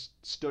all just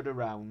stood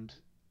around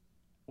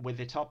with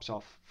their tops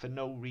off for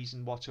no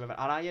reason whatsoever.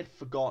 And I had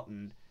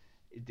forgotten,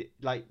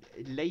 like,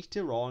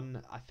 later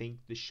on, I think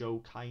the show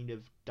kind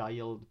of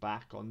dialed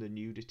back on the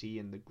nudity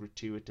and the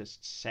gratuitous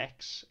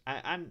sex,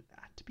 and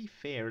to be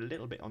fair, a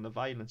little bit on the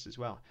violence as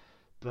well.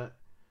 But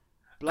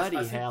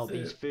bloody hell,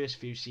 these first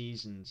few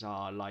seasons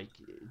are like,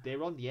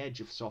 they're on the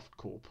edge of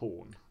softcore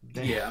porn.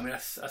 Yeah, I mean,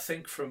 I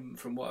think from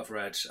what I've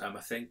read, I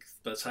think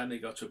by the time they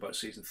got to about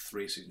season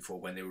 3, season 4,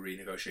 when they were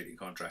renegotiating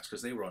contracts,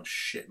 because they were on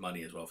shit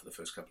money as well for the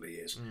first couple of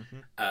years,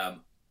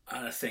 and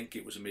I think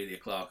it was Emilia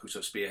Clarke who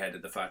sort of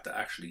spearheaded the fact that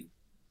actually,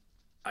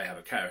 I have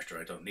a character,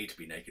 I don't need to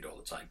be naked all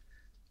the time.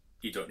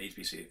 You don't need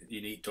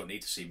to don't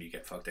need to see me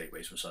get fucked 8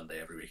 ways from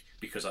Sunday every week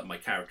because my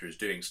character is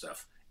doing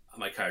stuff.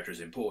 My character is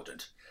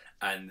important,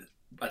 and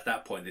at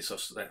that point they sort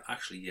of said,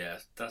 actually, yeah,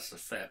 that's a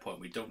fair point.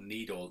 We don't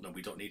need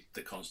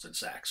the constant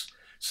sex.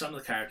 Some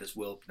of the characters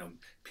will,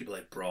 people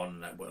like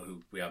Bronn,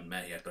 who we haven't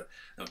met yet, but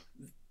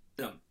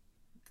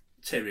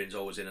Tyrion's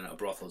always in and out of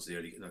brothels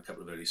a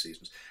couple of early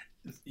seasons.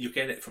 You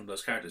get it from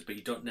those characters, but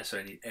you don't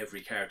necessarily need every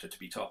character to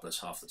be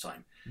topless half the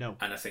time. No.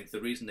 And I think the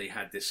reason they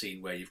had this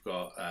scene where you've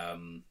got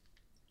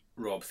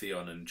Rob,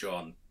 Theon, and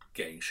Jon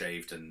getting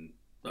shaved and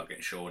not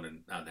getting shorn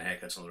and the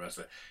haircuts and all the rest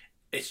of it,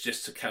 it's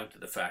just to counter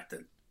the fact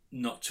that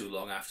not too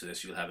long after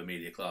this, you'll have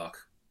Emilia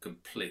Clarke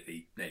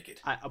completely naked.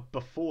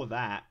 Before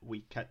that,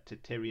 we cut to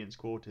Tyrion's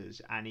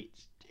quarters, and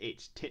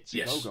it's tits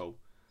and logo.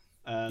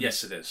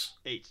 Yes, it is.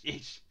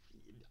 It's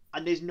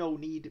and there's no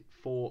need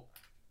for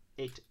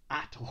it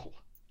at all.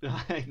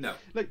 No.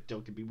 Look,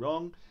 don't get me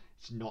wrong.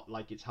 It's not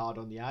like it's hard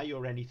on the eye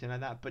or anything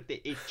like that, but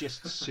it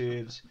just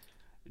serves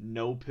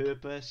no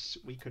purpose.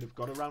 We could have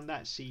got around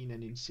that scene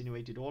and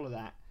insinuated all of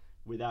that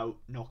without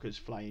knockers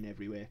flying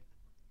everywhere.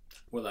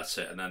 Well, that's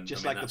it. And then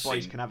just like the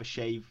boys can have a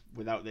shave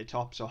without their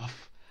tops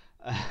off.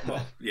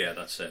 Well, yeah,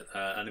 that's it.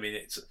 And I mean,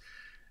 it's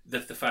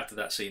the fact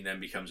that scene then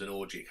becomes an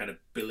orgy. It kind of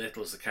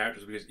belittles the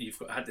characters because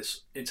you've had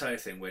this entire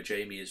thing where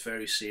Jaime is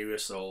very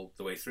serious all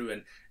the way through,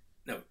 and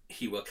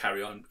he will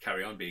carry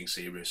on being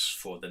serious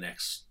for the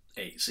next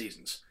 8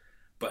 seasons.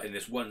 But in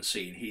this one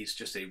scene, he's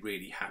just a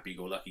really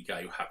happy-go-lucky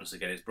guy who happens to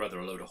get his brother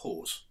a load of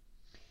whores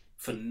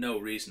for no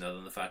reason other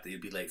than the fact that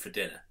he'll be late for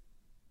dinner.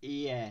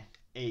 Yeah,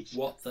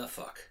 what the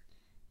fuck?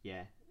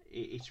 Yeah,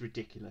 it's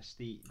ridiculous.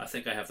 I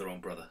think I have the wrong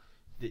brother.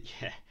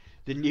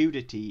 The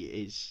nudity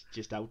is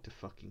just out of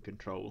fucking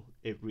control.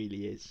 It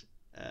really is.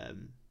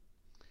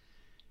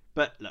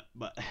 But look,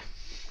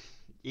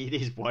 it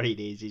is what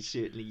it is. It's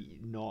certainly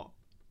not.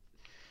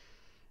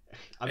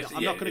 I'm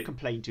not going to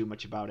complain too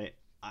much about it.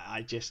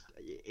 I just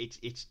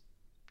it's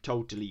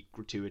totally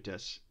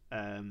gratuitous.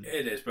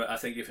 It is, but I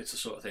think if it's the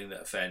sort of thing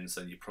that offends,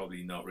 then you're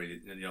probably not really.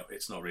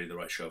 It's not really the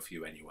right show for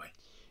you anyway.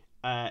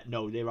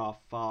 No, there are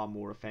far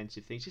more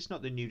offensive things. It's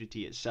not the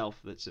nudity itself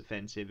that's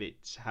offensive,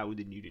 it's how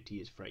the nudity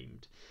is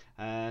framed.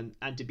 And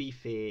to be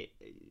fair,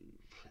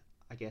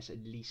 I guess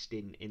at least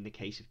in the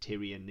case of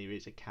Tyrion, there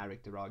is a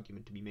character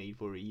argument to be made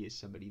for he is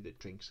somebody that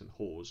drinks and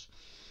whores.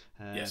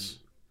 Yes.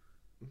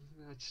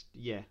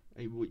 Yeah,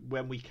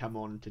 when we come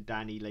on to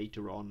Dany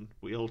later on,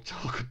 we'll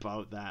talk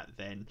about that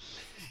then.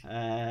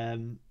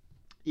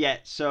 Yeah,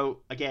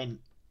 so again,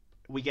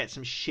 we get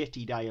some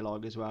shitty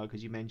dialogue as well,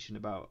 because you mentioned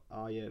about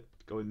Arya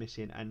going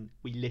missing, and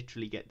we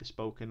literally get the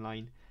spoken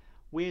line,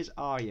 "Where's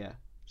Arya?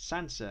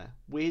 Sansa,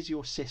 where's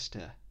your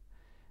sister?"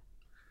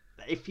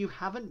 If you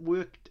haven't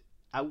worked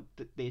out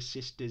that they're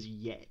sisters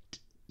yet,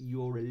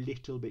 you're a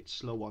little bit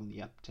slow on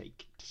the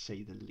uptake, to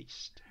say the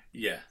least.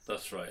 Yeah,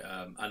 that's right.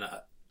 And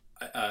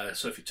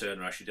Sophie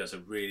Turner actually does a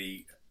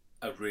really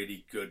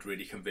good,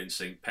 really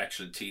convincing,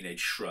 petulant teenage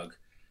shrug,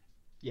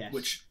 Yes.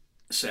 which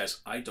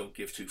says, "I don't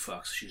give two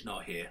fucks. She's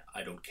not here.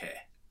 I don't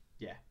care."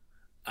 Yeah.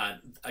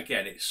 And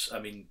again, I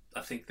mean,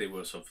 I think they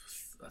were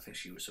I think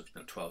she was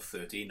 12,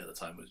 13 at the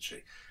time, wasn't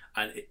she?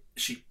 And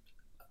she,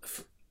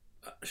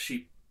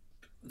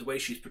 the way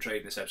she's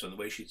portrayed in this episode, the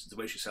way she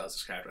sells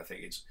this character, I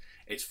think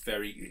it's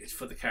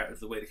for the character,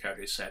 the way the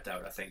character is set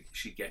out. I think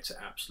she gets it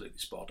absolutely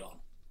spot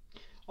on.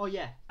 Oh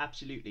yeah,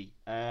 absolutely.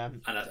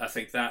 And I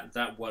think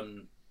that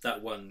one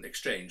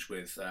exchange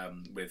with I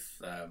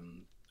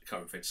can't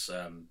remember if it's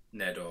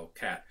Ned or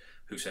Kat,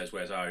 who says,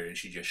 "Where's Arya?" and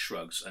she just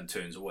shrugs and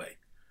turns away.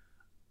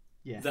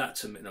 Yeah. That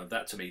to me,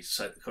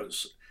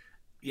 because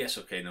yes,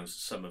 okay,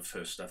 some of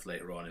her stuff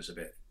later on is a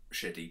bit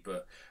shitty,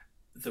 but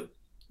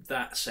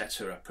that sets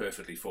her up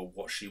perfectly for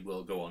what she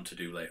will go on to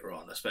do later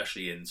on,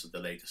 especially in the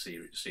later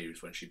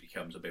series when she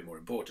becomes a bit more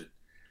important.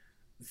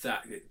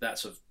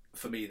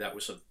 For me,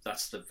 that's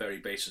the very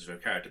basis of her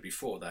character.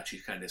 Before that,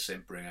 she's kind of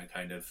simpering and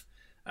kind of,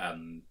 I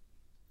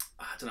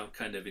don't know,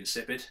 kind of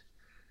insipid.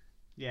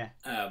 Yeah.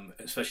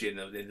 Especially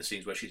in the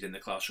scenes where she's in the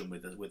classroom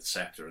with the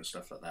scepter and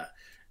stuff like that.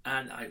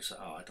 And I was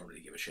like, I don't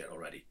really give a shit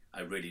already.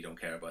 I really don't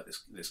care about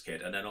this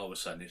kid. And then all of a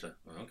sudden, he's like,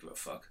 I don't give a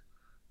fuck.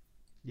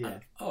 Yeah.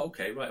 And,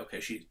 okay, right, okay.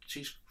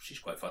 She's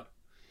quite fun.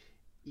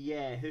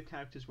 Yeah, her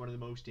character's one of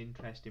the most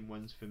interesting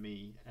ones for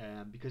me,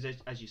 because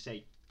as you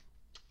say,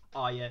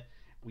 Arya,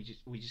 we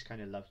just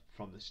kind of love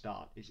from the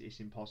start. It's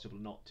impossible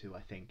not to,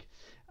 I think.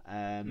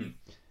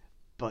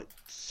 But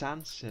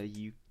Sansa,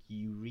 you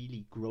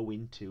really grow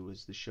into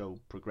as the show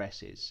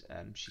progresses.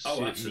 She's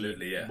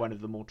certainly one of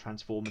the more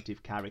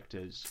transformative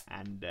characters,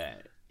 and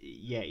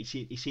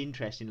it's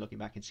interesting looking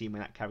back and seeing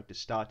when that character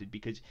started,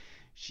 because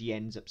she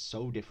ends up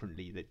so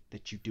differently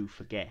that you do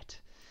forget.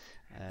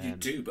 You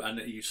do, and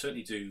you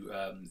certainly do.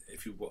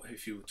 If you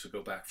were to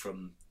go back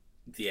from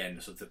the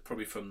end, so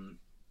probably from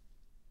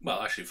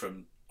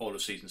all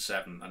of season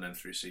 7 and then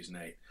through season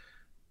 8,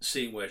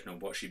 seeing where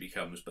what she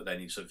becomes, but then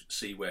you sort of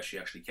see where she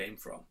actually came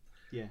from.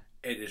 Yeah,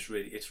 it's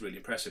really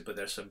impressive. But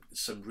there's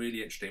some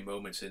really interesting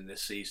moments in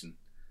this season.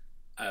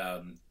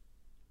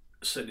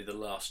 Certainly the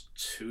last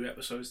 2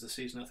 episodes of the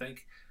season, I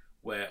think,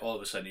 where all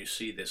of a sudden you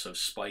see this sort of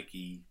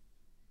spiky,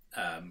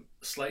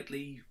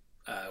 slightly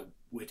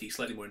witty,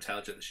 slightly more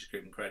intelligent than she's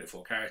given credit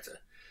for character,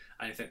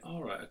 and you think,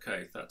 all right,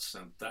 okay, that's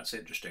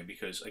interesting,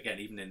 because again,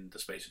 even in the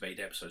space of 8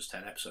 episodes,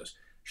 10 episodes,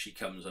 she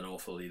comes an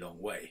awfully long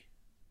way.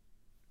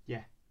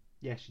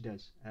 Yeah, she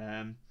does.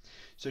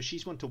 So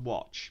she's one to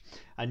watch,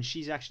 and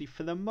she's actually,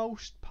 for the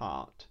most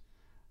part,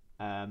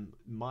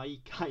 my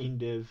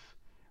kind of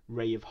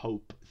ray of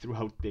hope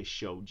throughout this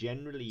show.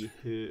 Generally,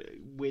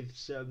 with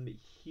some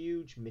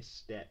huge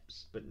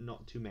missteps, but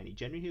not too many.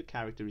 Generally, her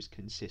character is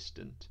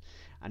consistent,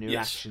 and her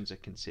actions are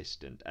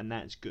consistent, and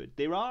that's good.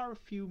 There are a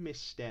few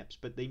missteps,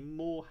 but they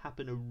more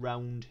happen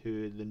around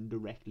her than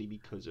directly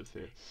because of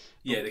her.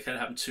 Yeah, they kind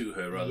of happen to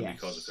her rather than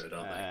because of her,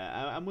 don't they?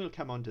 And we'll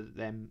come on to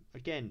them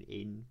again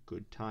in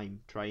good time,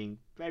 trying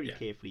very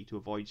carefully to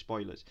avoid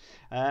spoilers.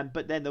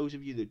 But then those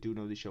of you that do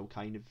know the show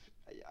kind of,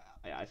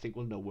 I think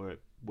will know where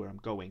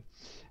I'm going.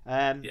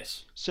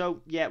 Yes.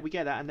 So yeah, we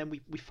get that, and then we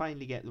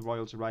finally get the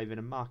royals arriving,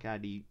 and Mark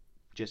Addy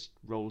just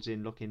rolls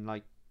in looking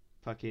like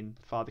fucking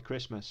Father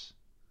Christmas.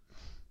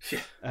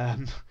 Yeah.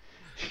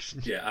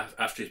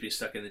 After he's been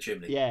stuck in the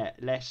chimney. Yeah,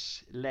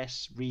 less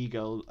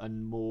regal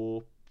and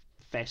more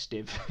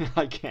festive,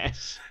 I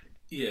guess.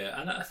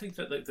 Yeah, and I think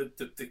that like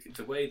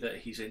the way that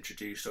he's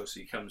introduced,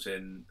 obviously, he comes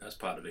in as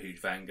part of a huge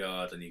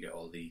vanguard, and you get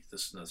all the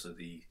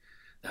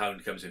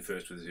Hound comes in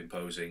first with his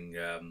imposing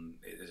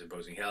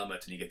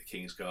helmet, and you get the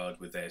King's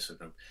Guard with their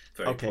sort of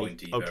very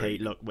pointy. Okay,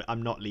 look,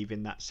 I'm not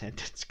leaving that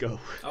sentence go.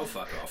 Oh,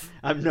 fuck off!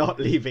 I'm not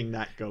leaving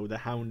that go. The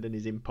Hound and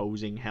his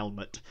imposing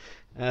helmet.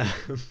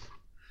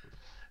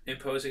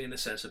 Imposing in the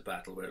sense of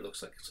battle, where it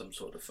looks like some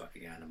sort of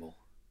fucking animal.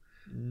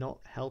 Not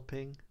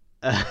helping.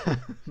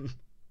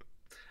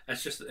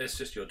 It's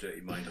just your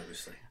dirty mind,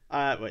 obviously.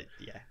 Well,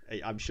 yeah,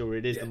 I'm sure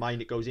it is the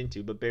mind it goes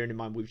into. But bearing in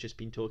mind we've just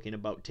been talking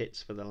about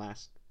tits for the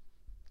last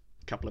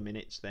couple of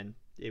minutes, then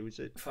it was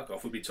fuck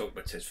off. We've been talking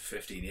about tits for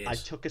 15 years. I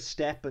took a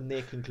step, and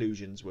their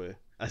conclusions were.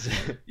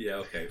 Yeah,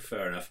 okay,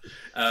 fair enough.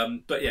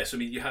 But yes, I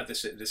mean, you have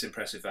this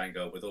impressive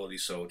vanguard with all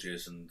these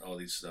soldiers and all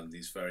these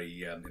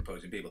very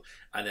imposing people,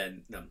 and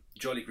then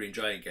Jolly Green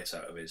Giant gets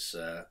out of his.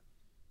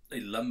 He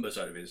lumbers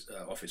out of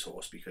off his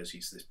horse, because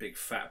he's this big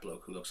fat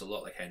bloke who looks a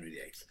lot like Henry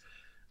VIII.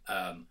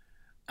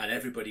 And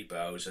everybody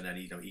bows, and then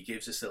he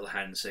gives this little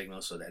hand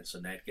signal, so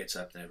Ned gets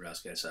up and everyone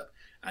else gets up,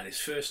 and his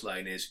first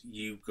line is,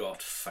 "You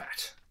got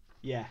fat."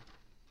 Yeah.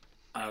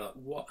 And I'm like,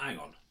 what? Hang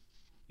on,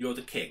 you're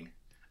the king,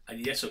 and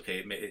yes,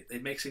 okay,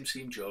 it makes him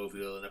seem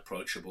jovial and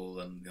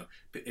approachable, and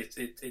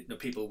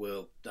people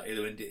will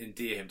either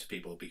endear him to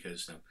people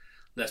because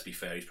let's be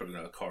fair, he's probably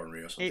going to have a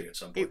coronary or something at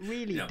some point. It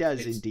really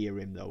does endear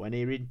him, though, and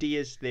it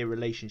endears their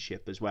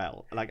relationship as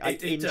well. Like, I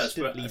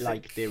instantly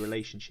like their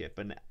relationship,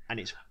 and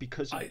it's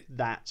because of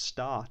that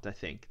start, I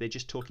think. They're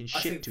just talking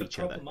shit to each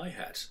other. The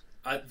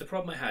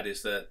problem I had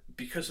is that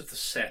because of the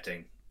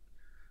setting,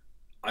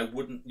 I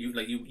wouldn't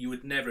you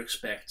would never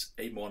expect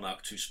a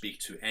monarch to speak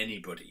to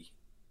anybody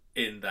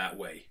in that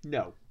way.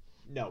 No,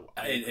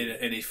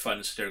 in a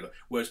fun satirical.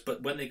 Whereas,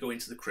 but when they go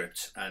into the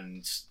crypt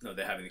and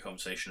they're having a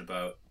conversation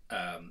about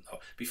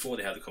before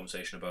they have the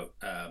conversation about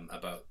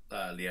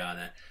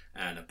Lyanna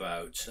and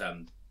about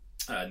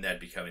Ned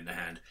becoming the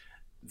Hand,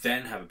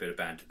 then have a bit of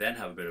banter, then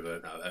have a bit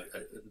of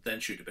then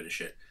shoot a bit of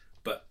shit.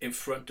 But in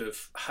front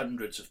of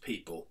hundreds of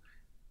people,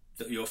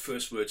 your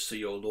first words to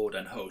your lord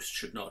and host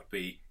should not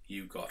be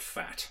 "you got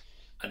fat,"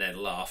 and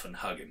then laugh and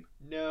hug him.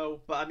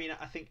 No, but I mean,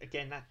 I think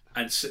again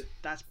that's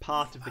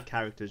part of the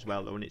character as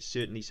well, though, and it's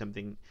certainly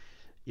something,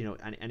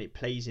 and it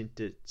plays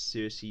into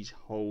Cersei's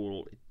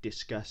whole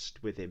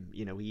disgust with him.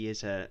 He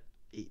is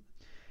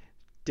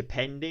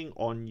depending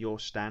on your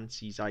stance,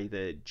 he's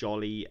either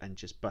jolly and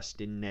just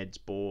busting Ned's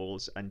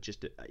balls and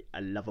just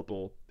a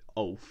lovable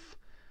oaf,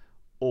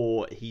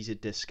 or he's a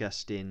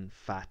disgusting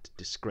fat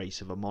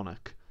disgrace of a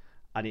monarch.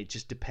 And it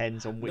just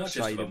depends on which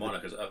side of a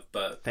monarch,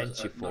 but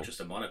not just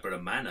a monarch, but a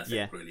man. I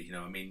think really,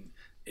 I mean,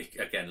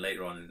 again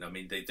later on, I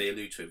mean, they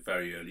allude to it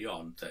very early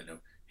on that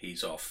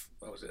he's off.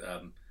 What was it?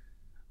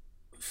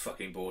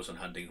 Fucking boars and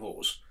hunting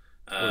whores.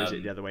 Or is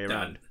it the other way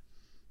around?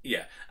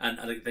 Yeah, and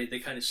they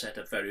kind of set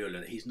up very early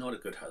that he's not a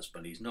good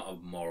husband. He's not a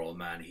moral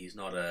man. He's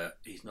not a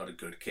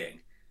good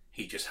king.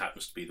 He just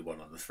happens to be the one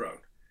on the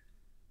throne.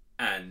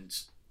 And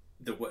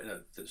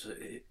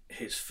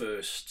his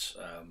first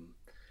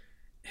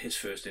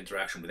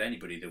interaction with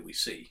anybody that we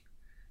see,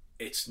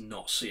 it's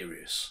not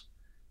serious,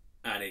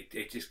 and it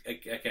just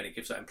again it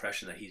gives that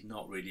impression that he's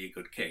not really a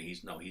good king.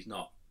 He's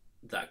not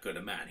that good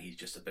a man. He's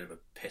just a bit of a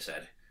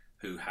pisshead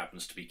who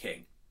happens to be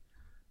king.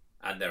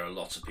 And there are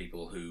lots of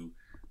people who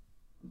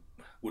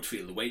would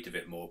feel the weight of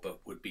it more, but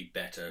would be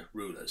better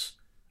rulers.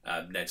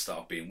 Ned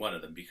Stark being one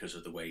of them, because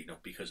of the way,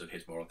 because of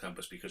his moral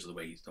compass, because of the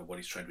way what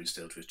he's trying to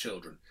instill to his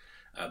children.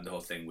 The whole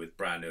thing with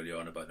Bran early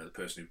on about the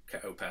person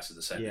who passes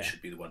the scepter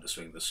should be the one to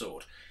swing the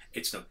sword.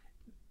 It's not.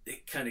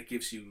 It kind of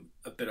gives you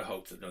a bit of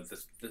hope that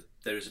that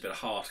there is a bit of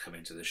heart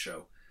coming to this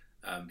show,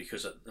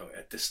 because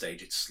at this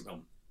stage it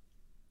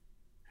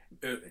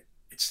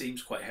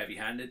seems quite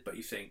heavy-handed, but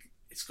you think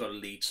it's got to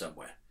lead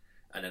somewhere,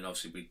 and then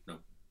obviously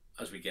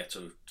as we get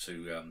to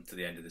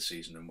the end of the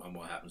season and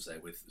what happens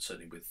there with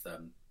some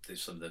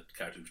of the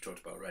characters we've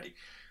talked about already,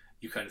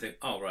 you kind of think,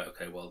 oh right,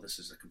 okay, well this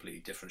is a completely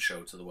different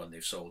show to the one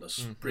they've sold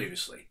us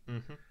previously.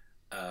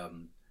 But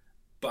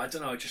I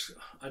don't know.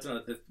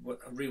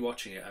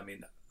 Rewatching it, I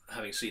mean,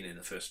 having seen it in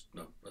the first,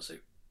 let's say,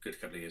 good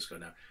couple of years ago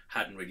now,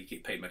 hadn't really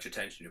paid much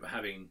attention to it. But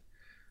having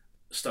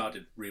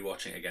started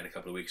rewatching it again a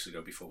couple of weeks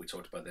ago before we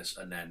talked about this,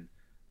 and then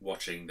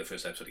watching the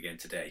first episode again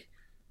today,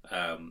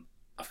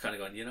 I've kind of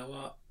gone, you know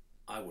what?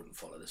 I wouldn't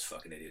follow this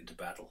fucking idiot into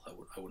battle. I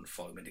wouldn't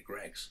follow him into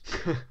Greg's.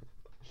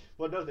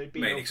 Well, no, there'd be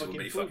mainly no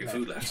fucking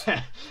food left.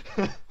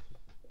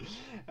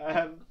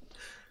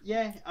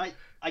 Yeah,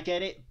 I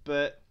get it,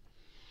 but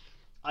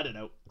I don't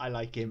know. I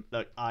like him.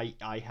 Look,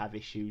 I have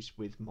issues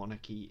with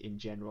monarchy in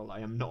general. I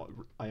am not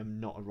a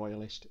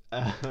royalist.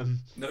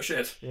 No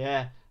shit.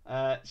 Yeah.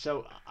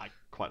 So I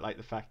quite like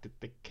the fact that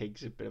the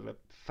king's a bit of a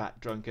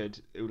fat drunkard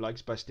who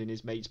likes busting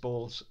his mate's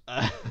balls.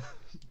 I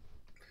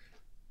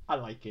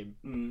like him,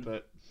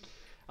 and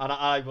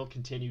I will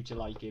continue to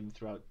like him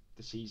throughout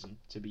the season,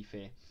 to be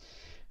fair.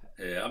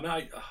 Yeah, I mean,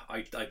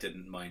 I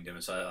didn't mind him,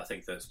 so I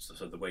think that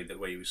sort of the way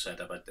he was set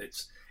up,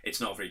 it's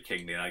not very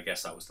kingly, and I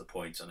guess that was the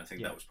point, and I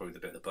think that was probably the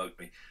bit that bugged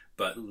me.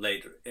 But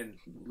in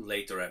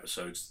later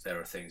episodes, there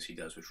are things he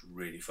does which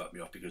really fuck me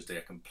off because they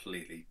are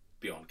completely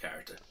beyond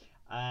character.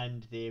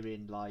 And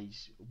therein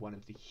lies one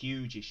of the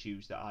huge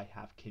issues that I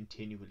have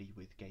continually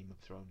with Game of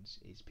Thrones,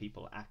 is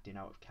people acting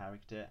out of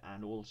character,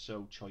 and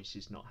also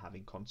choices not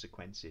having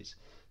consequences.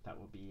 That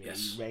will be a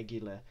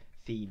regular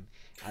theme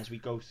as we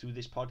go through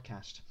this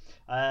podcast.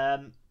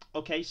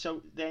 Okay,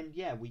 so then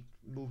we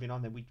moving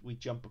on. Then we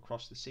jump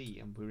across the sea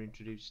and we're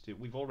introduced to.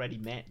 We've already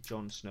met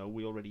Jon Snow.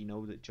 We already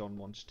know that Jon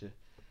wants to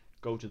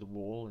go to the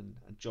Wall and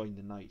join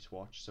the Night's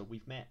Watch. So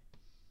we've met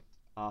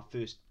our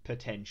first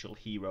potential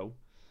hero.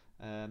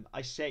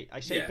 I say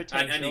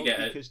potential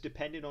because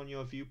depending on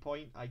your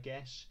viewpoint, I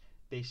guess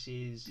this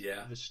is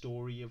the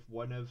story of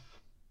one of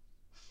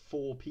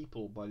 4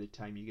 people by the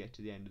time you get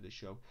to the end of the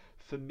show.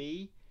 For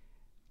me,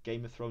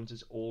 Game of Thrones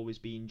has always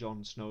been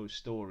Jon Snow's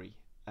story,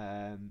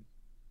 and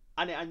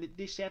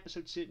this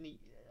episode certainly,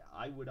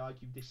 I would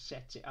argue, this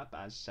sets it up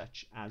as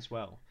such as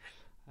well.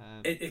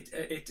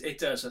 It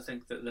does. I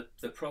think that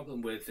the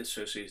problem with this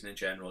first season in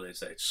general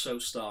is that it's so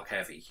Stark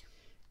heavy.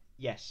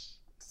 Yes.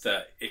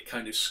 That it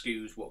kind of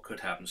skews what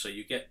could happen. So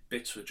you get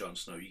bits with Jon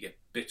Snow, you get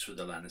bits with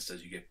the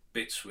Lannisters, you get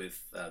bits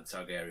with the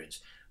Targaryens,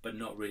 but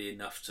not really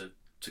enough to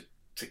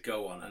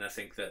go on. And I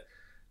think that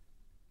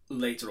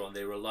later on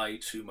they rely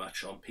too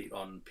much on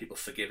people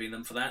forgiving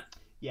them for that.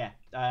 Yeah,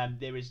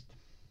 there is.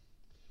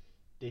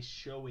 This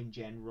show in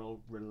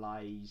general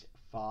relies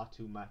far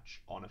too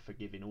much on a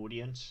forgiving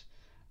audience,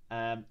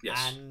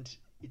 and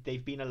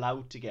they've been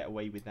allowed to get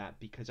away with that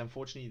because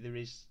unfortunately there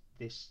is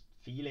this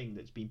feeling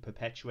that's been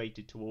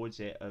perpetuated towards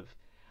it of,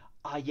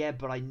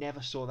 but I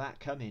never saw that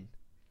coming.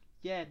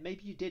 yeah,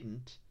 maybe you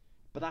didn't,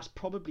 but that's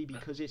probably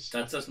because it's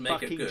that a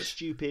fucking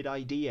stupid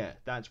idea.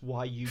 That's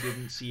why you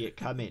didn't see it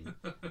coming.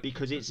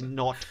 Because it's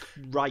not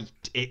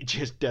right. It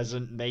just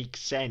doesn't make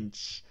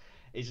sense.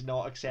 It's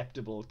not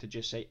acceptable to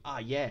just say,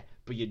 yeah,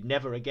 but you'd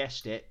never have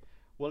guessed it.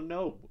 Well,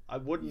 no, I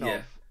wouldn't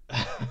have.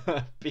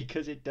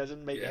 Because it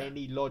doesn't make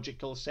any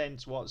logical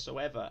sense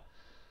whatsoever.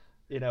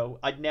 You know,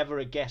 I'd never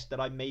have guessed that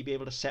I may be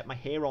able to set my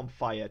hair on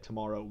fire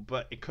tomorrow,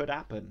 but it could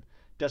happen.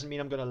 Doesn't mean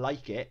I'm going to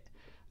like it.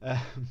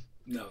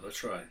 No,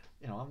 that's right.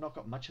 You know, I've not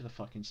got much of the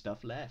fucking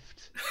stuff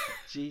left.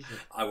 Jesus.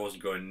 I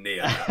wasn't going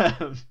near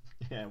that.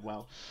 Yeah,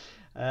 well.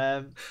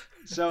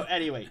 So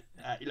anyway,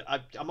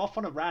 I'm off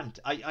on a rant.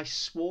 I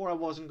swore I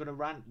wasn't going to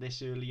rant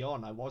this early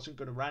on. I wasn't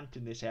going to rant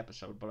in this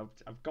episode, but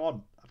I've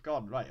gone.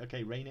 Right,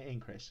 okay, rein it in,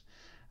 Chris.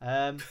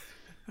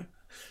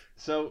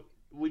 So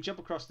we jump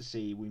across the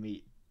sea. We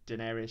meet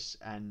Daenerys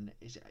and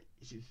is it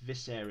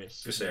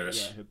Viserys?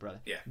 Viserys. Yeah, her brother.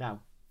 Yeah.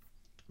 Now,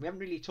 we haven't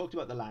really talked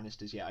about the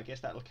Lannisters yet. I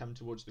guess that'll come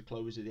towards the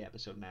close of the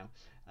episode now.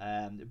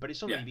 But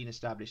it's already been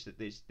established that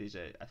there's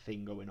a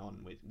thing going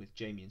on with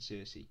Jaime and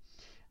Cersei.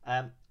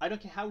 I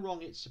don't care how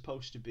wrong it's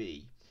supposed to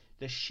be.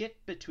 The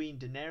shit between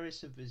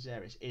Daenerys and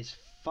Viserys is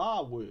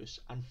far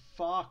worse and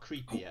far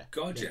creepier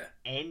than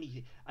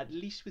anything. At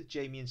least with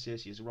Jaime and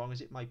Cersei, as wrong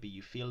as it might be,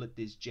 you feel that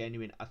there's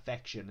genuine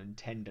affection and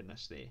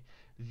tenderness there.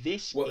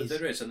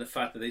 There is, and the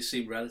fact that they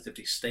seem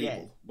relatively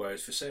stable,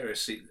 whereas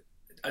Viserys,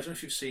 I don't know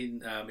if you've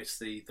seen, it's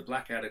the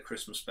Blackadder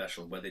Christmas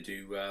special where they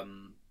do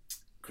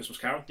Christmas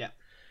Carol. Yeah.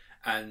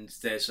 And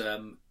there's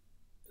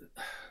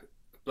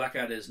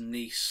Blackadder's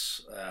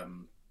niece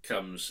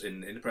comes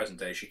in the present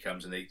day. She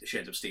comes and she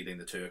ends up stealing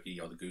the turkey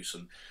or the goose,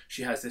 and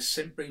she has this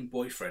simpering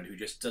boyfriend who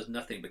just does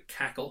nothing but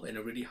cackle in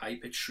a really high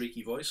pitched,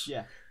 shrieky voice.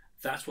 Yeah.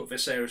 That's what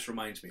Viserys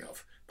reminds me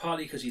of.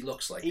 Partly because he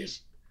looks like him,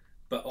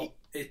 but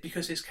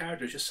because his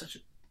character is just such a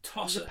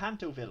tosser. He's a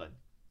panto villain,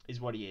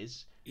 is what he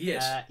is.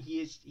 Yes.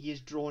 He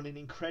is drawn in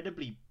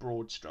incredibly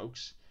broad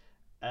strokes,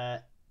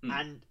 and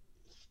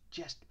he's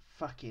just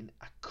fucking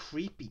a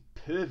creepy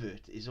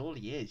pervert is all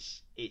he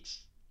is.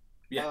 It's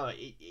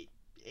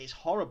it's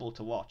horrible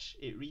to watch.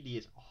 It really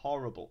is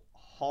horrible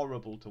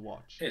to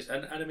watch. It is,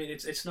 and I mean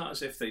it's not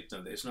as if they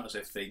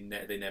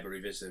never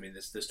revisit. I mean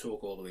there's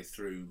talk all the way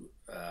through,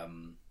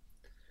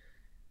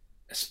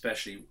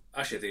 especially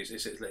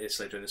it's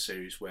later in the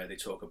series where they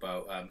talk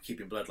about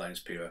keeping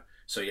bloodlines pure.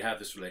 So you have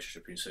this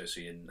relationship between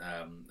Cersei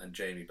and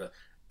Jaime, but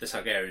the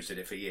Targaryens did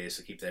it for years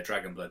to keep their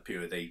dragon blood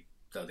pure. They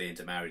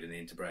intermarried and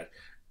they interbred.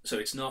 So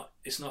it's not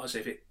as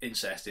if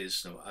incest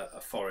is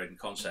a foreign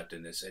concept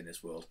in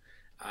this world,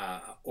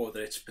 or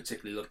that it's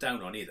particularly looked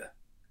down on either.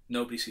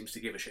 Nobody seems to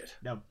give a shit.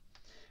 No,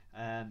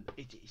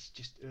 it's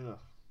just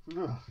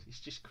it's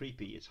just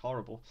creepy. It's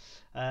horrible,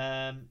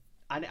 and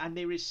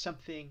there is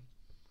something.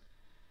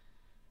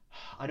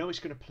 I know it's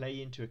going to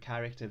play into a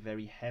character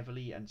very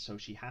heavily, and so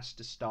she has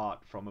to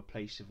start from a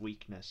place of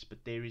weakness.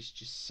 But there is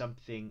just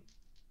something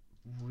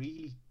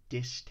really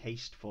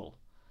distasteful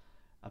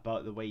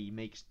about the way he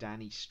makes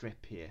Dany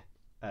strip here.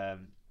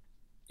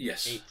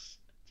 Yes,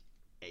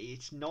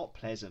 it's not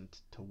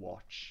pleasant to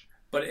watch.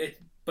 But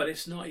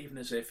it's not even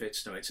as if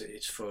it's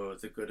for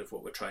the good of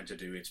what we're trying to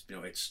do.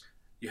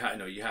 You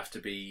have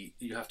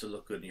to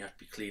look good and you have to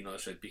be clean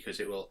also, because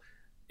it will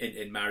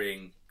in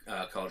marrying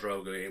Khal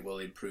Drogo, it will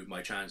improve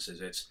my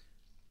chances.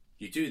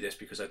 You do this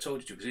because I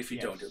told you to, because if you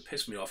don't, it'll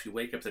piss me off. You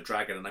wake up the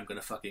dragon and I'm going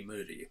to fucking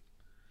murder you.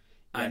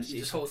 And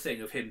this whole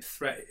thing of him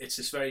it's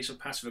this very sort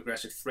of passive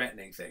aggressive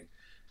threatening thing.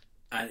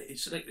 And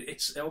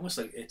it's almost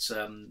like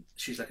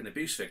she's like an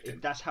abuse victim.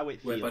 That's how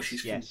it feels. Whereby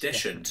she's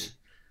conditioned, definitely.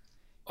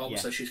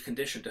 Almost like she's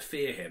conditioned to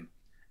fear him,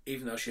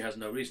 even though she has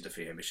no reason to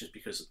fear him. It's just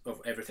because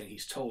of everything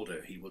he's told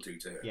her he will do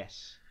to her.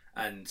 Yes.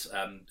 And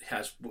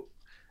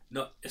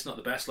it's not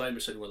the best line,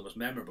 but certainly one of the most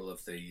memorable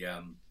of the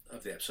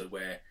episode,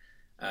 where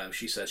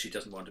she says she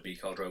doesn't want to be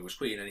Khal Drogo's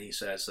queen, and he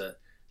says that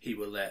he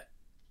will let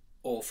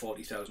all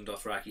 40,000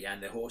 Dothraki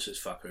and their horses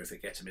fuck her if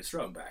it gets him his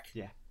throne back.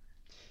 Yeah.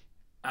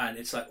 And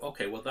it's like,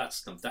 okay, well, that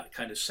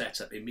kind of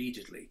sets up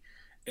immediately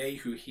A,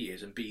 who he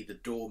is, and B, the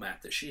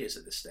doormat that she is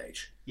at this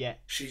stage. Yeah.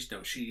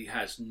 She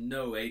has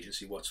no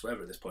agency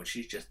whatsoever at this point.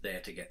 She's just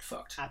there to get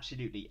fucked.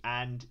 Absolutely.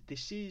 And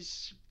this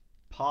is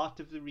part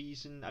of the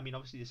reason. I mean,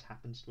 obviously this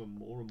happens to her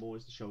more and more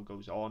as the show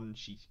goes on.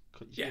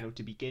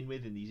 To begin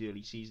with, in these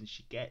early seasons,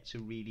 she gets a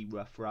really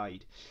rough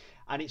ride.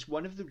 And it's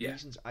one of the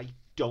reasons I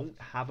don't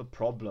have a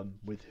problem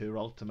with her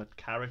ultimate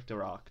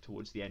character arc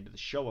towards the end of the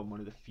show. I'm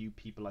one of the few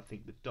people I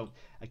think that don't.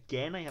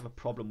 Again, I have a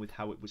problem with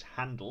how it was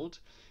handled.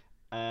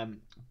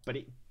 But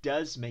it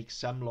does make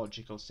some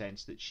logical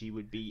sense that she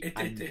would be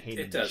unhinged.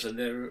 It does, and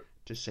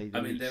to say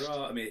the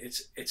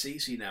least. It's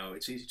easy now.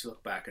 It's easy to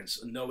look back and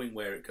knowing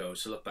where it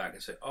goes, to look back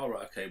and say, "All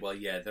right, okay, well,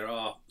 yeah, there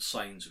are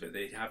signs of it.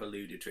 They have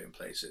alluded to it in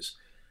places."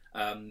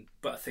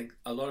 But I think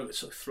a lot of it's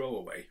sort of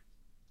throwaway.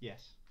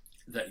 Yes.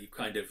 That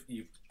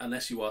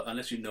unless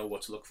you know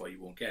what to look for, you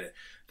won't get it.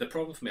 The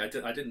problem for me, I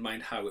didn't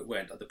mind how it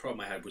went. The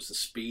problem I had was the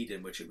speed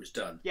in which it was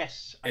done.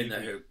 Yes,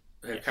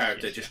 her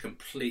character just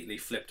completely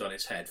flipped on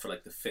its head for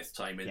like the 5th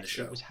time in the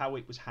show. It was how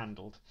it was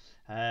handled.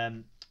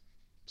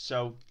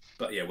 So,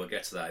 but yeah, we'll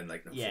get to that in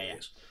like 4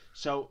 years.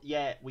 So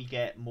yeah, we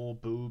get more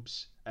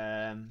boobs.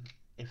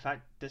 In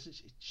fact,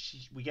 doesn't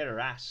we get her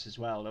ass as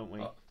well, don't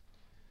we? Oh.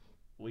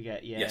 We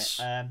get Yes.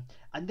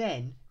 And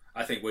then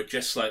I think we're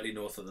just slightly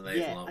north of the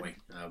navel, aren't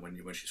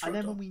we? When she's and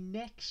then on. when we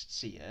next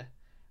see her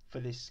for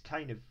this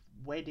kind of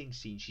wedding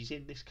scene, she's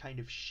in this kind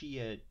of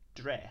sheer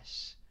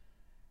dress.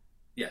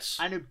 Yes.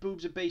 And her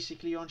boobs are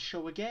basically on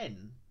show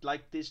again.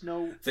 Like there's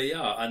no. They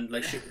are, and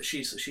like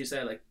she's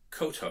there like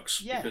coat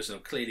hooks because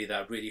clearly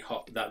that really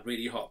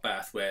hot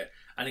bath where,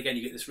 and again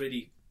you get this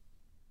really,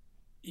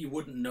 you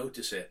wouldn't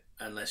notice it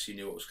unless you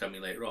knew what was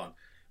coming later on,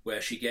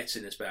 where she gets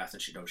in this bath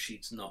and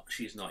she's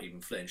not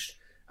even flinched,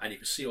 and you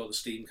can see all the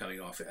steam coming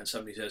off it, and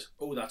somebody says,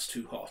 "Oh, that's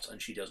too hot,"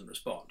 and she doesn't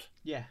respond.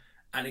 Yeah.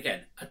 And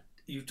again,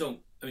 you don't.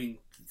 I mean,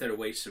 there are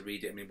ways to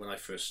read it. I mean, when I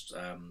first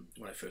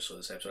saw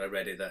this episode, I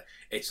read it that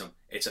it's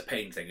a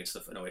pain thing.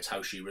 It's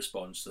how she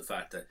responds to the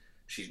fact that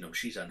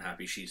she's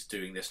unhappy. She's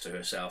doing this to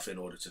herself in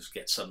order to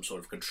get some sort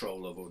of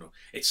control over.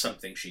 It's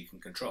something she can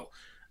control.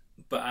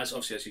 But as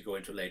you go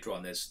into it later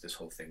on, there's this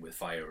whole thing with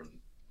fire, and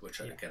which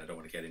again I don't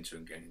want to get into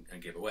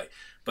and give away.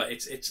 But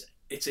it's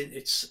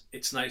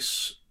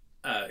nice.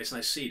 It's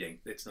nice seeding.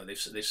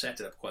 They've set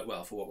it up quite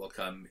well for what will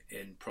come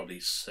in probably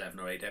 7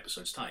 or 8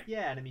 episodes time.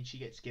 Yeah, and I mean she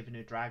gets given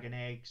her dragon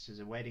eggs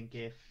as a wedding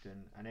gift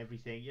and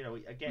everything.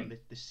 Again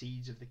the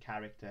seeds of the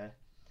character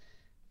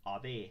are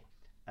there.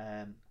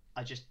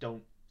 I just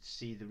don't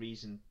see the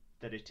reason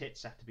that her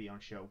tits have to be on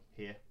show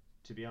here,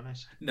 to be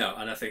honest. No,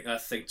 and I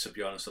think to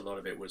be honest, a lot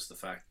of it was the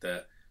fact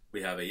that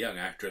we have a young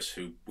actress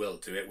who will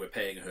do it. We're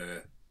paying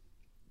her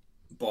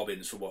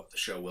bobbins for what the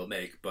show will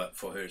make, but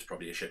for her it's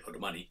probably a shitload of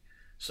money.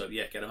 So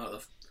yeah, get them out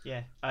of.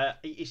 Yeah,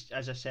 it's,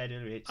 as I said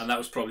earlier, and that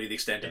was probably the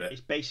extent of it.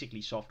 It's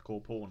basically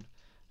softcore porn.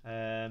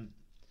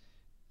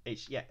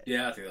 It's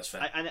Yeah, I think that's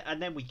fair.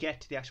 And then we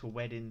get to the actual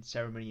wedding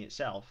ceremony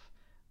itself,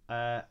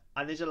 and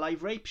there's a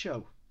live rape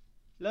show.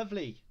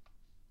 Lovely.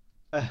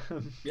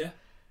 Yeah.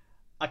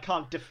 I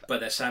can't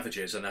but they're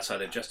savages, and that's how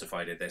they've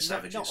justified it. They're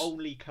savages. Not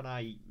only can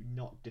I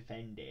not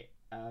defend it,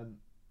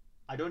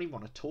 I don't even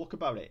want to talk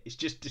about it. It's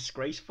just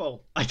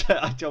disgraceful. I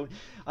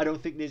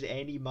don't think there's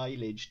any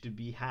mileage to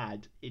be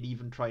had in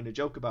even trying to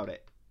joke about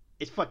it.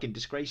 It's fucking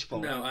disgraceful.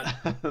 No,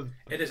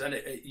 it is,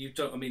 and you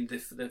don't. I mean,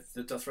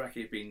 the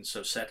Dothraki have been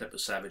so set up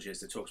as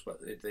savages. They've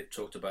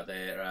talked about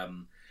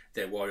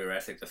their warrior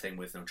ethic, the thing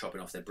with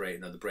chopping off their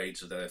the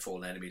braids of their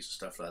fallen enemies and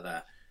stuff like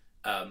that.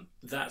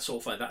 That's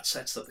all fine. That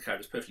sets up the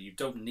characters perfectly. You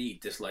don't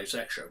need this live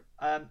sex show.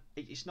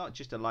 It's not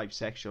just a live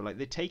sex show. Like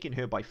they're taking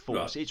her by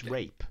force. Right. It's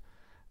rape.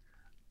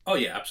 Oh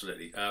yeah,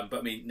 absolutely. But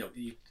I mean, no,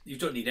 you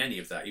don't need any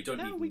of that. You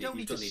don't need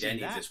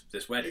any of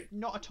this wedding.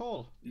 Not at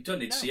all. You don't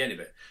need to see any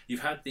of it.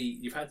 You've had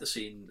the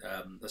scene,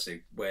 let's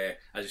say, where,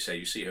 as you say,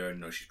 you see her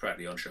and she's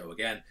practically on show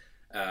again.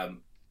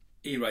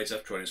 He rides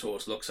up to her on his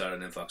horse, looks at her,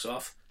 and then fucks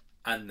off.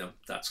 And no,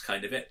 that's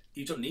kind of it.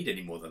 You don't need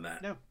any more than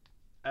that. No,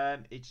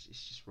 it's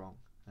just wrong.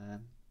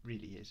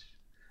 Really is.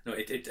 No,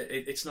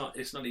 it's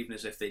not even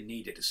as if they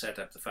need it to set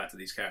up the fact that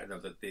these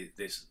characters,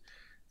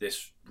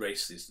 this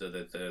race,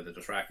 the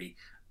Dothraki,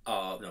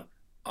 are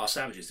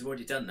savages. They've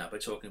already done that by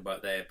talking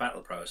about their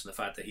battle prowess and the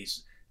fact that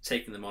he's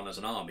taken them on as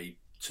an army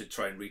to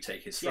try and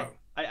retake his throne.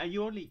 Yeah, and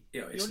you only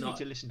need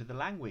to listen to the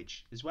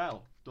language as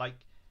well. Like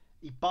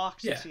he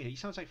barks. Yeah. He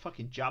sounds like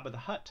fucking Jabba the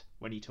Hutt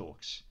when he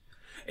talks.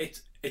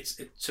 It's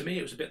to me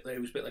it was a bit like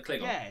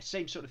Klingon. Yeah,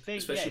 same sort of thing.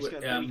 Especially it's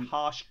got a very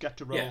harsh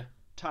guttural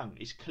tongue.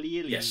 It's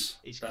clearly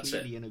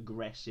an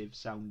aggressive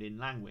sounding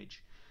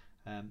language.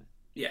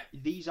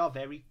 These are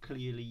very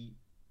clearly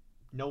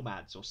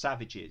nomads or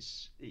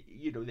savages.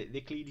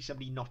 They're clearly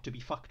somebody not to be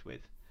fucked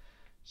with.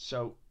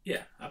 So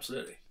yeah,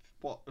 absolutely.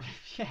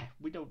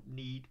 We don't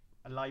need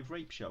a live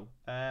rape show.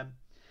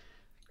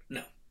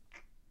 No.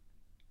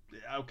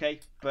 Okay,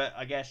 but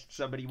I guess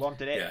somebody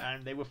wanted it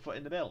and they were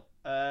footing the bill.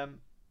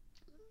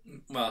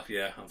 Well,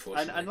 yeah,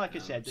 unfortunately. And like I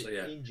said,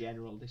 in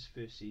general, this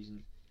first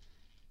season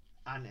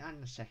and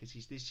the second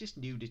season, there's just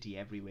nudity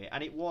everywhere.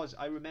 And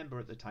I remember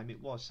at the time,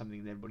 it was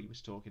something that everybody was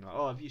talking about.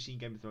 Oh, have you seen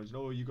Game of Thrones?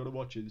 Oh, you got to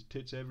watch it. There's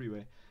tits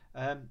everywhere.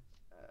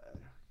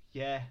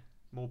 Yeah,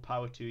 more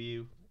power to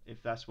you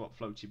if that's what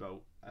floats your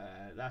boat.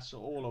 That's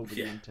all over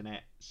the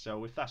internet.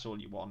 So if that's all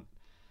you want,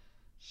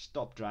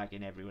 stop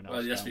dragging everyone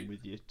else down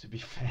with you, to be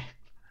fair.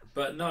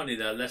 But not only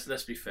that,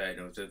 let's be fair.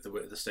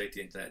 The state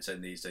the internet's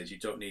in these days, you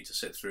don't need to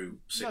sit through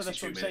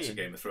 62 minutes of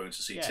Game of Thrones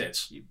to see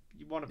tits. You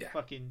want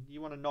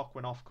to knock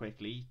one off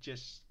quickly?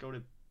 Just go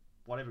to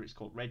whatever it's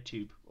called,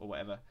 RedTube or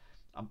whatever.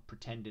 I'm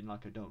pretending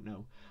like I don't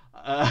know.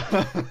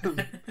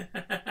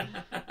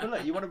 But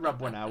look, you want to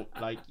rub one out.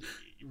 Like,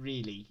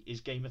 really,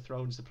 is Game of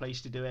Thrones the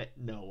place to do it?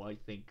 No, I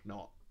think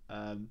not.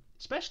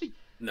 Especially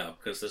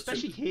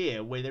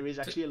here where there is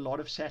actually a lot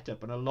of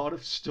setup and a lot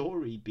of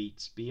story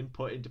beats being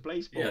put into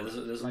place for it.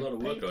 There's a lot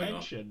of work going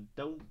on.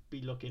 Don't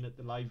be looking at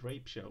the live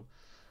rape show.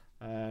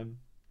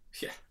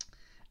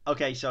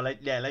 Okay, so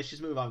let's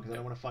just move on because I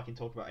don't want to fucking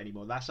talk about it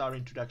anymore. That's our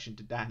introduction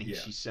to Dany.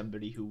 She's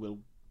somebody who will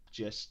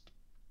just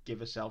give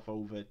herself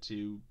over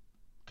to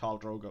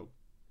Khal Drogo.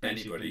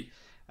 Basically.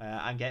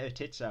 and get her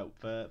tits out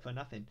for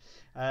nothing.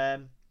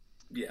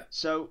 Yeah.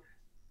 So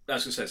I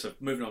was going to say, so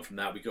moving on from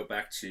that, we go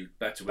back to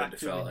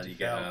Winterfell, and you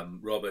get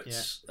Robert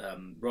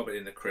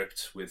in the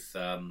crypt with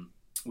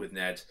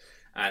Ned,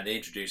 and they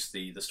introduce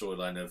the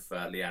storyline of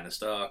Lyanna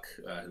Stark,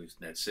 who's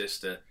Ned's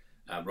sister.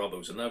 Robert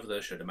was in love with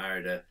her, should have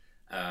married her,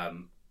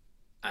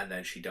 and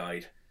then she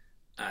died,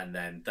 and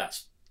then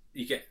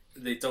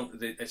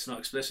it's not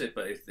explicit,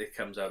 but it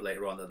comes out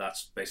later on that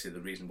that's basically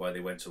the reason why they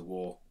went to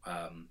war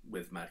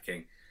with Mad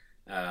King,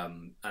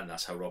 and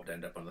that's how Robert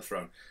ended up on the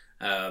throne.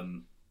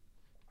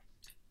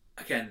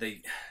 Again,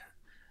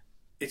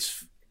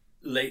 it's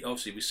late.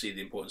 Obviously, we see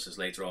the importance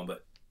later on,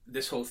 but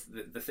this whole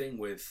the thing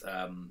with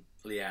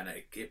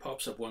Lyanna, it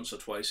pops up once or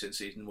twice in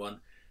season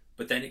 1,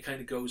 but then it kind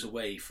of goes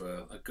away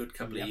for a good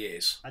couple of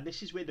years. And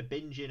this is where the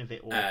binging of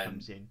it all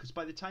comes in, because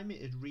by the time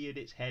it had reared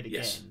its head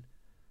again,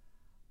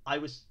 I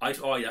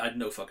had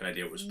no fucking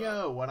idea what it was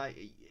about. No, and I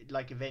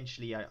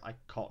eventually I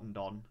cottoned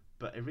on,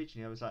 but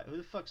originally I was like, who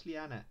the fuck's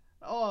Lyanna?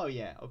 Oh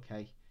yeah,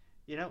 okay,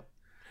 you know.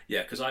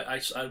 Yeah, because I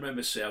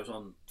remember I was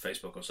on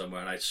Facebook or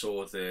somewhere and I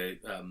saw the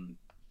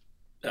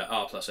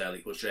R plus L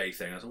equals J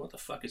thing. I was like, what the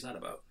fuck is that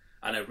about?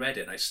 And I read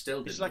it and I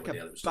still didn't know what the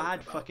hell it was talking about.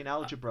 It's like a bad fucking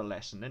algebra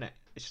lesson, isn't it?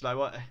 It's like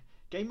what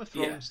Game of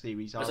Thrones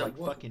theories are like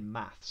fucking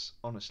maths,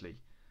 honestly.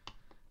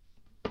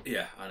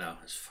 Yeah, I know.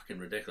 It's fucking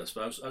ridiculous.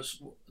 But I was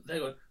there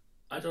going,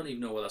 I don't even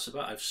know what that's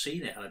about. I've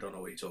seen it and I don't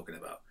know what you're talking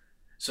about.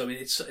 So I mean,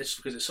 it's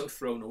because it's so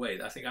thrown away.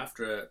 I think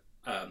after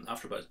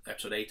about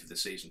episode 8 of the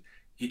season,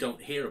 you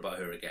don't hear about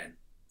her again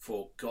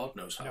for God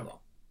knows how long.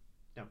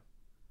 No.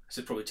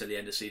 So probably till the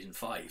end of season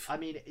 5. I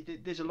mean,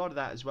 there's a lot of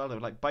that as well, though.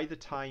 Like, by the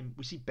time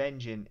we see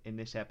Benjen in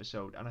this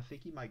episode, and I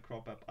think he might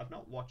crop up.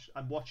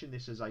 I'm watching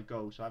this as I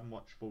go, so I haven't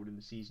watched forward in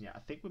the season yet. I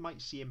think we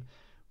might see him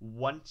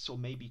once or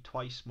maybe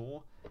twice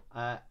more.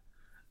 I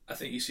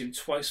think you see him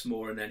twice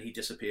more, and then he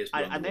disappears.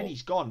 And then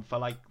he's gone for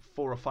like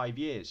 4 or 5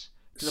 years,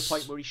 to the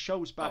point where he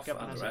shows back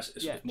up and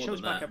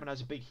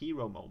has a big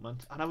hero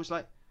moment. And I was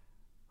like,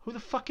 who the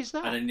fuck is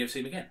that? And then you never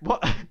see him again.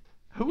 What?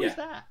 Who is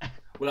that?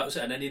 Well, that was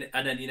it.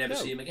 And then you never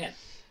see him again.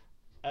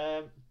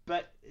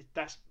 But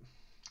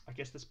I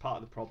guess that's part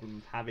of the problem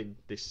of having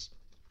this,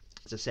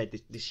 as I said,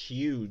 this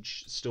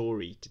huge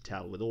story to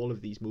tell with all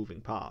of these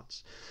moving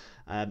parts,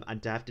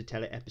 and to have to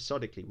tell it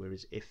episodically.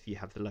 Whereas if you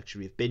have the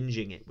luxury of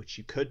binging it, which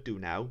you could do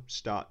now,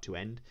 start to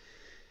end,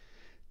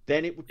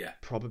 then it would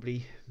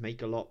probably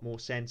make a lot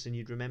more sense, and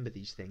you'd remember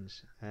these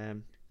things.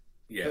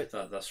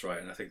 That's right.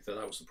 And I think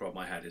that was the problem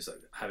I had, is that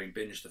having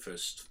binged the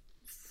first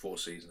 4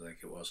 seasons, I think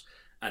it was,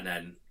 and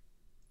then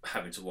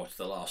having to watch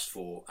the last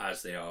 4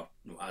 as they're on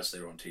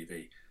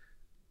TV,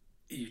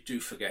 you do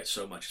forget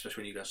so much,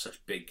 especially when you have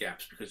such big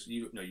gaps, because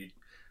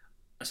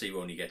I say you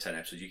only get 10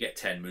 episodes, you get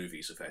 10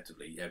 movies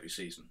effectively every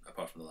season,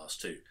 apart from the last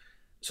 2.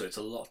 So it's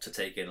a lot to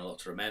take in, a lot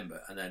to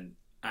remember, and then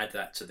add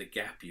that to the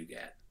gap you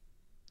get.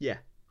 Yeah.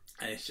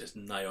 And it's just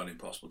nigh on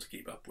impossible to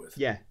keep up with.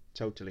 Yeah,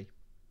 totally.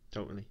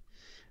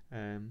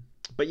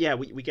 But yeah,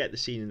 we get the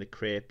scene in the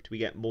crypt. We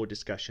get more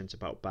discussions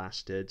about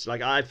bastards.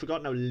 Like, I've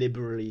forgotten how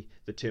liberally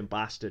the term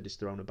bastard is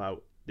thrown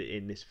about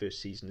in this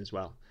first season as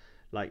well.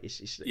 Like,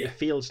 it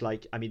feels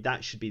like, I mean,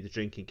 that should be the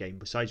drinking game.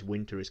 Besides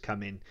winter is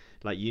coming,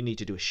 like, you need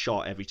to do a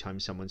shot every time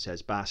someone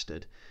says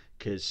bastard,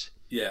 because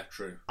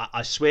true.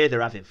 I swear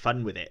they're having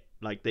fun with it.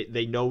 Like,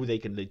 they know they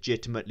can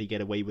legitimately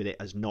get away with it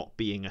as not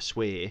being a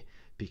swear,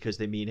 because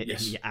they mean it in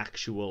the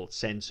actual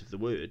sense of the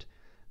word.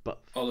 But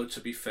although,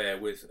 to be fair,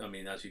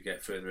 as you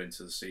get further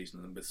into the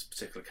season and with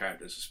particular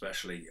characters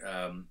especially,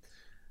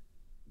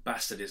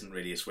 bastard isn't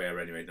really a swear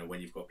anyway. When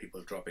you've got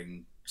people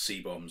dropping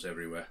C-bombs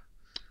everywhere.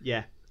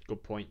 Yeah,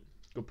 good point.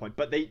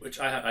 But which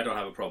I don't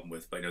have a problem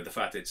with. But the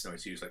fact it's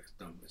used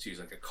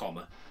like a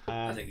comma.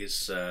 I think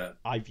is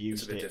I've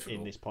used it difficult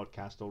in this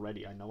podcast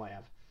already. I know I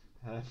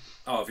have.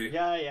 Have you?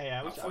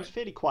 Yeah. I was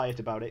fairly quiet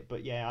about it,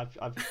 but yeah,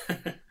 I've.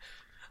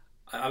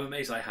 I'm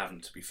amazed I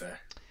haven't. To be fair.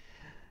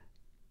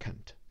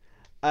 Cunt.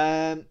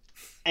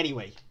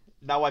 Anyway,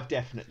 now I've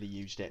definitely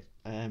used it.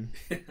 I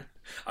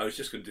was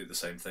just going to do the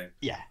same thing.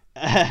 Yeah.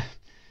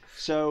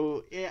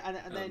 So yeah,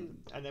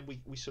 and then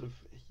we sort of,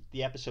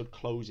 the episode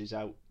closes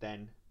out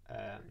then.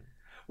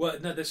 Well,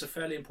 no, there's a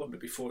fairly important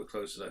bit before it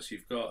closes out. So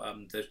you've got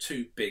there's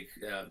two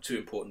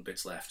important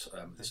bits left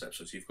this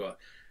episode. So you've got,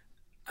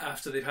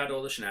 after they've had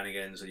all the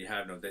shenanigans, and you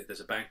have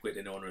there's a banquet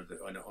in honor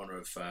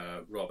of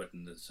Robert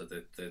and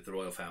the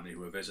royal family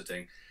who are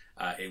visiting.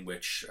 In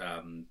which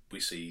we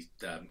see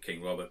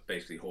King Robert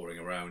basically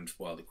whoring around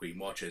while the Queen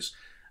watches.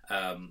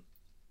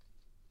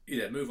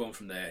 Move on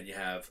from there, and you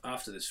have,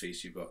 after this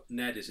feast, you've got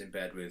Ned is in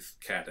bed with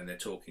Kat, and they're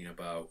talking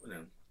about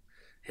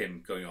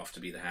him going off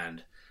to be the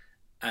Hand,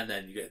 and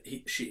then you get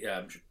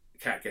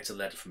Kat gets a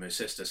letter from her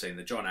sister saying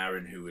that John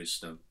Arryn, who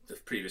was the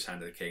previous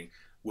Hand of the King,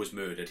 was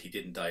murdered. He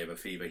didn't die of a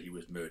fever; he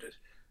was murdered.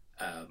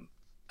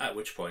 At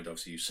which point,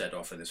 obviously, you set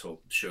off in this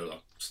whole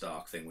Sherlock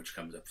Stark thing, which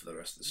comes up for the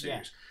rest of the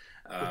series.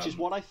 Which is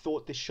what I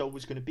thought this show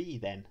was going to be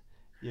then,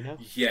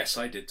 Yes,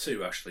 I did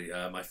too, actually.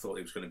 I thought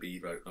it was going to be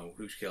about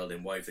who's killed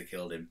him, why have they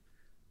killed him,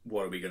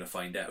 what are we going to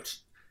find out?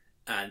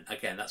 And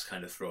again, that's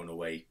kind of thrown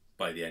away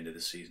by the end of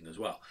the season as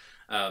well.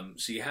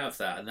 So you have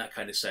that, and that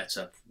kind of sets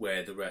up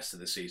where the rest of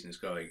the season is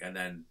going, and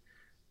then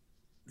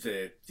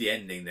the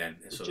ending then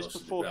is just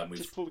before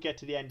we get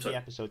to the end of the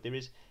episode, there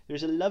is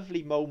a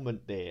lovely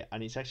moment there,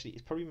 and it's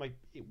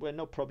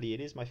probably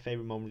it is my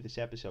favorite moment of this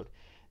episode.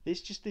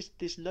 There's just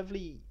this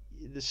lovely,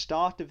 the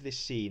start of this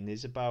scene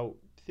is about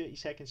 30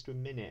 seconds to a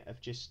minute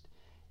of just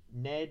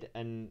Ned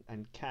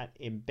and Kat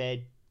in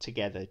bed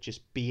together,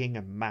 just being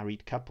a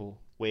married couple,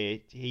 where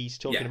he's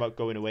talking about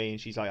going away and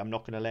she's like, I'm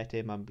not going to let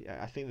him.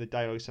 I think the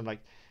dialogue is something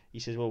like, he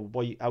says, well,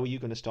 how are you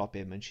going to stop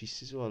him? And she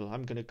says, well,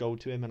 I'm going to go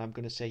to him and I'm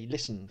going to say,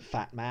 listen,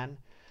 fat man,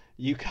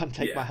 you can't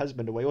take my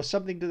husband away, or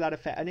something to that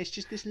effect. And it's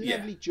just this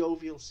lovely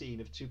jovial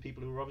scene of two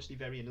people who are obviously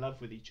very in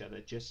love with each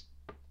other, just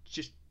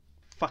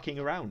fucking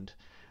around.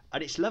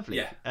 And it's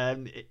lovely.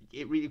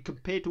 It really,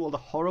 compared to all the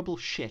horrible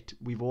shit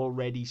we've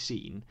already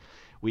seen,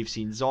 we've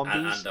seen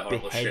zombies, and the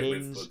horrible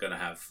beheadings, shit we're going to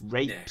have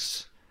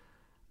rapes,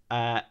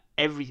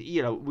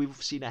 everything. We've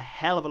seen a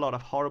hell of a lot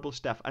of horrible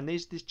stuff, and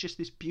there's just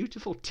this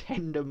beautiful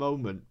tender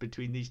moment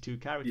between these two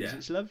characters.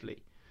 It's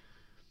lovely.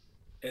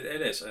 It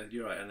is.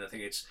 You're right, and I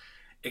think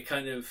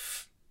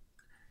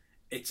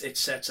it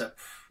sets up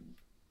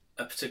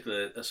a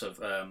particular sort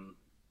of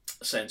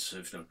sense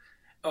of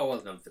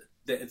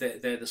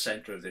they're the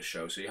center of this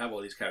show. So you have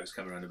all these characters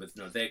coming around,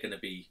 but they're going to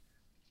be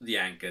the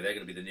anchor. They're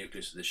going to be the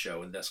nucleus of the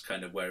show, and that's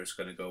kind of where it's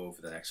going to go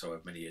over the next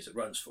however many years it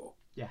runs for.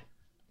 Yeah.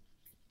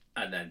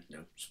 And then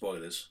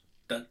spoilers.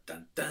 Dun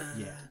dun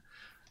dun.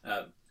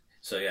 Yeah.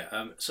 So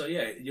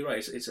you're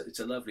right. It's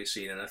a lovely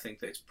scene, and I think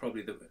that it's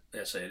probably it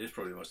is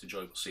probably the most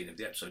enjoyable scene of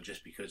the episode,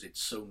 just because it's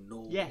so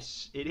normal.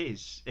 Yes, it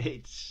is.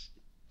 It's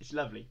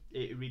lovely.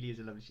 It really is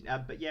a lovely scene.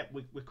 But yeah,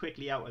 we're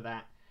quickly out of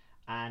that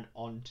and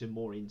on to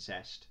more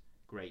incest.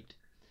 Great,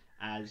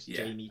 as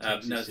Jamie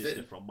takes his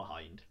sister from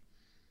behind.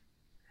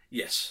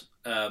 Yes.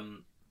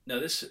 Now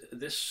this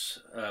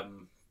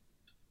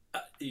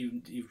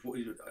you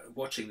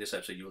watching this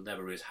episode, you will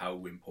never realize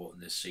how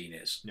important this scene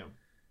is. No.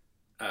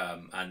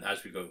 And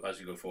as we go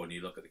forward, and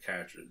you look at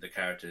the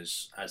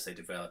characters as they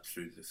develop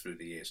through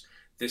the years,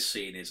 this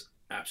scene is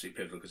absolutely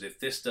pivotal, because if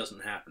this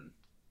doesn't happen,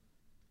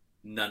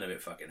 none of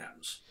it fucking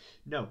happens.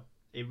 No,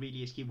 it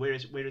really is key.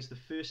 Whereas the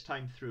first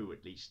time through,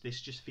 at least,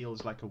 this just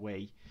feels like a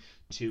way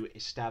to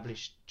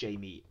establish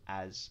Jamie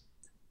as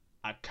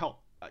a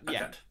cop.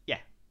 Yeah.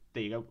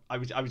 There you go. I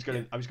was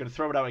gonna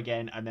throw it out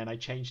again, and then I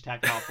changed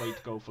tack halfway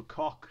to go for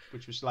cock,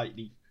 which was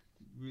slightly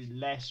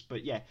less,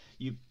 but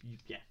he's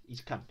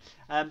a cunt.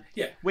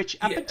 Which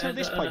up until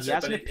this point he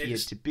hasn't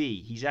appeared to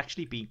be. He's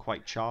actually been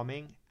quite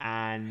charming,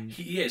 and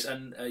he is.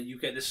 And you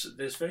get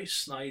this very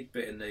snide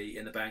bit in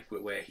the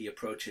banquet where he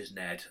approaches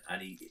Ned,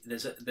 and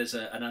there's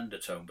an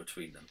undertone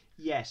between them.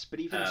 Yes, but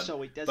even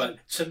so, it doesn't.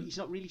 He's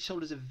not really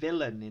sold as a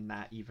villain in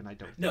that. Even I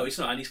don't think. No, he's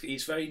not, and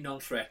he's very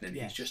non-threatening.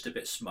 Yes. He's just a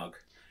bit smug.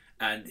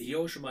 And he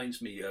always reminds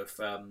me of,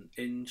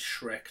 in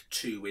Shrek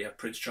 2, we have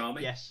Prince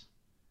Charming. Yes.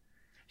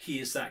 He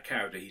is that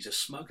character. He's a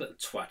smug little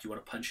twat you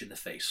want to punch in the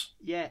face.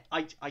 Yeah,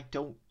 I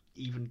don't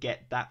even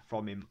get that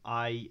from him.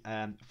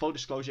 Full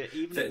disclosure,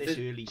 even at this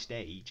early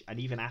stage, and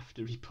even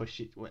after he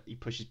pushes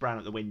Bran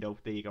out the window,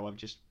 there you go,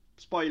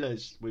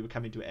 spoilers, we were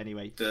coming to it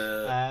anyway.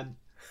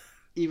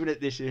 Even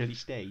at this early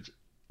stage,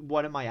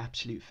 one of my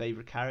absolute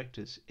favourite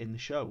characters in the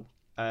show.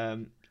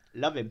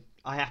 Love him.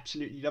 I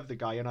absolutely love the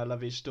guy, and I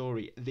love his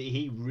story.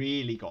 He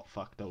really got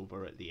fucked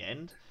over at the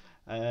end.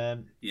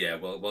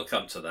 We'll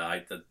come to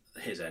that.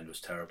 His end was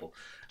terrible.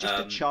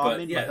 Just a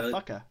charming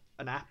motherfucker.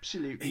 An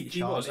absolutely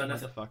charming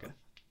motherfucker.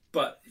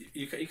 But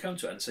you come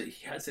to it and say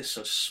he has this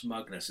sort of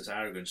smugness, this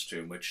arrogance to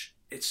him, which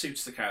it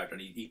suits the character,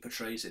 and he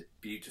portrays it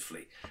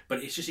beautifully.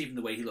 But it's just even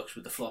the way he looks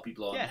with the floppy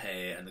blonde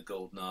hair and the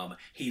golden armour.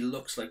 He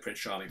looks like Prince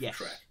Charming from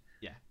Shrek.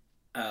 Yeah.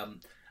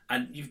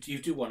 And you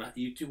do want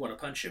to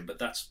punch him, but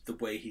that's the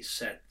way he's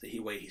set, the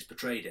way he's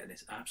portrayed it, and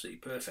it's absolutely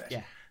perfect.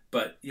 Yeah.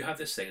 But you have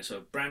this thing.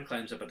 So Bran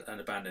climbs up an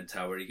abandoned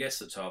tower. He gets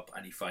to the top,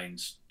 and he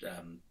finds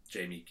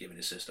Jamie giving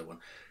his sister one.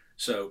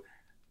 So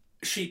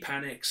she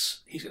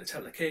panics. He's going to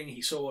tell the king.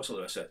 He saw us, all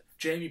the rest of it.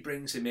 Jamie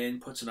brings him in,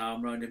 puts an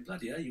arm around him.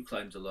 Bloody hell, you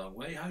climbed a long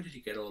way. How did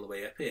you get all the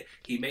way up here?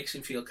 He makes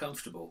him feel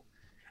comfortable.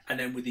 And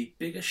then with the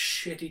biggest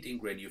shit-eating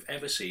grin you've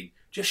ever seen,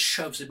 just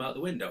shoves him out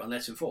the window and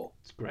lets him fall.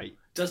 It's great.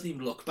 Doesn't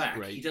even look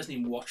back. He doesn't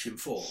even watch him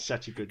fall.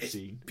 Such a good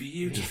scene.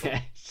 Beautiful.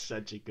 Yeah,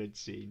 such a good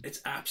scene.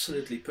 It's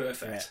absolutely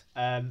perfect.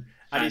 Yeah.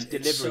 And his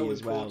delivery so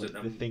as well.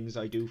 The things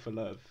I do for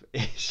love.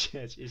 It's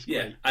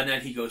great. And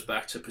then he goes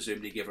back to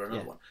presumably give her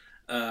another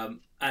one.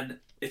 And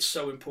it's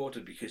so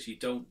important because you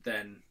don't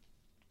then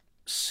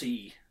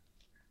see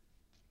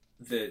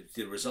the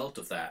result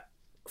of that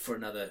for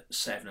another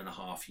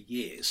 7.5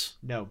 years.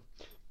 No.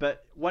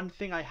 But one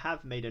thing I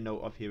have made a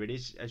note of here, it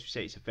is, as you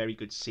say, it's a very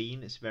good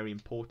scene. It's a very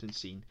important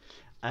scene.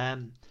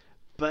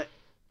 But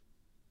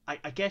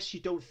I guess you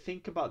don't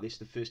think about this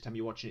the first time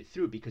you're watching it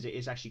through, because it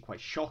is actually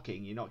quite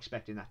shocking. You're not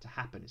expecting that to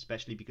happen,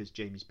 especially because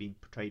Jamie's been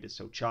portrayed as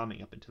so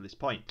charming up until this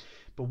point.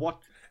 But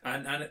what...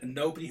 And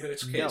nobody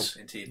hurts kids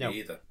in TV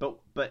either.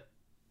 But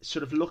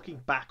sort of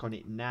looking back on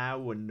it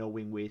now and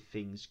knowing where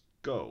things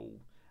go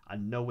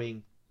and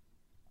knowing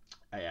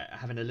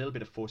having a little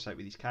bit of foresight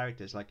with these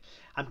characters. Like,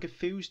 I'm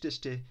confused as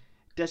to,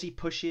 does he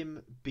push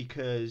him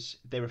because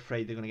they're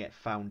afraid they're going to get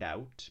found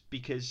out?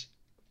 Because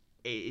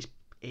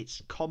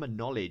it's common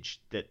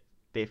knowledge that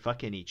they're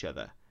fucking each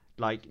other.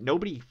 Like,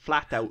 nobody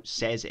flat out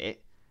says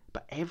it,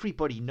 but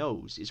everybody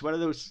knows. It's one of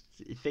those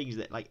things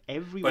that, like,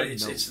 everyone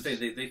knows. It's the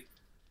thing,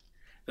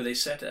 they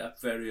set it up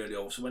very early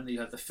on. So when you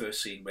have the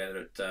first scene where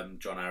at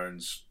John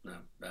Arryn's,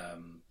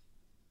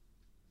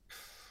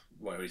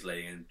 where he's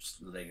laying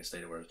in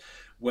state or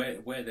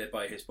where they're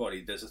by his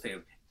body, there's a thing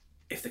of,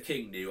 if the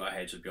king knew, our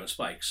heads would be on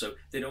spikes. So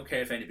they don't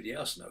care if anybody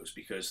else knows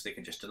because they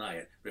can just deny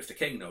it. But if the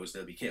king knows,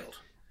 they'll be killed.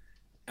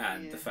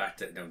 And the fact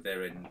that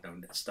they're in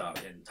Stark,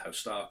 in House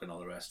Stark and all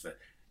the rest of it,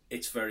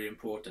 it's very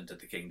important that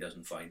the king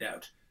doesn't find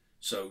out.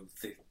 So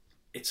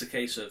it's a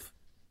case of,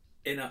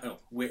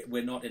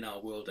 we're not in our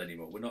world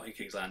anymore. We're not in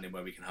King's Landing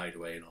where we can hide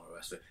away and all the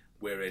rest of it.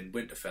 We're in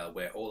Winterfell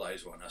where all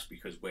eyes are on us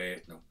because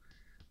we're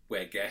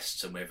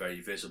guests and we're very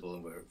visible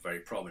and we're very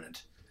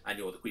prominent. And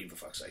you're the queen, for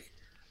fuck's sake.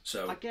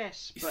 So I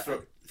guess,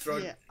 but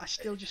I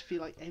still just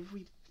feel like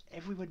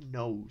everyone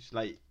knows.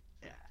 Like,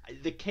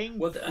 the king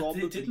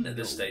probably they didn't at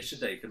this knows. stage, did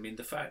they? I mean,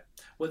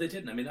 they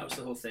didn't. I mean, that was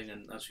the whole thing.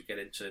 And as we get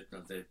into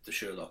the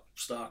Sherlock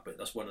Stark bit,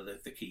 that's one of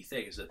the key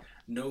things that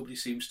nobody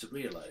seems to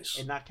realise.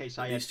 In that case,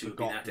 I had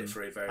forgotten. Been at it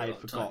for a very long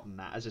forgotten time.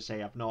 that. As I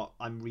say,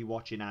 I'm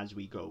rewatching as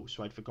we go,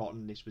 so I'd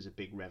forgotten this was a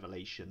big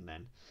revelation.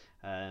 Then,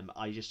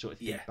 I just sort of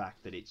think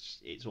back that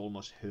it's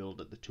almost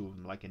hurled at the two of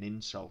them like an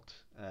insult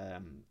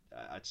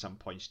at some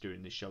points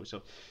during the show.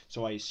 So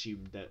I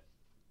assumed that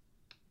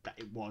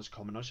it was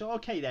common knowledge. So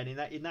okay, then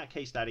in that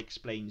case, that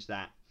explains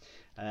that.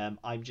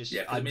 I'm just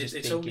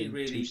thinking only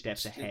really 2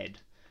 steps ahead.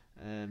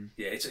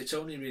 It's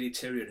only really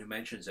Tyrion who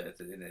mentions it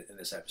in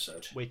this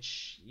episode.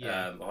 Which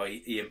or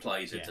he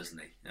implies it, doesn't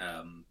he?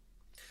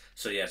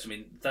 So yes, I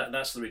mean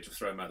that's the reason for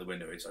throwing him out the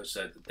window. I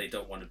said they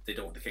don't want the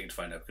king to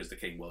find out because the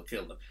king will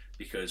kill them.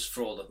 Because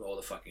for all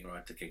the fucking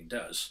right the king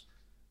does,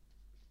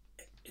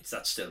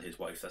 that's still his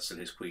wife, that's still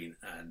his queen,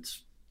 and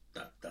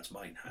that's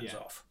mine. Hands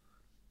off.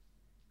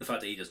 The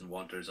fact that he doesn't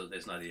want her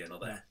there's neither here nor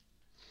there.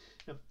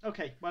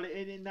 Okay, well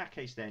in that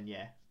case then,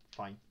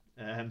 fine.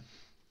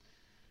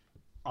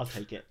 I'll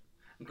take it.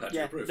 I'm glad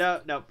you approve.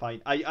 No,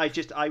 fine. I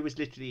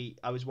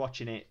was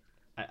watching it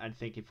and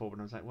thinking forward,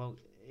 and I was like, well,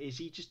 is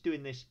he just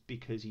doing this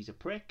because he's a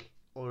prick,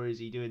 or is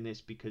he doing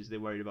this because they're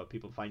worried about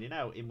people finding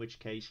out? In which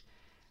case,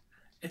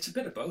 it's a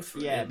bit of both.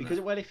 Really, because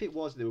if it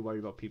was they were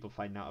worried about people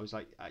finding out, I was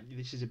like,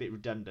 this is a bit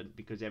redundant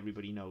because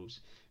everybody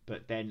knows.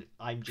 But then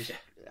I'm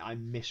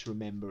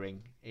misremembering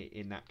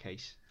in that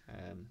case.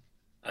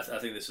 I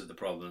think this is the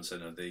problem. So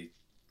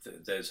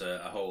there's a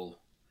whole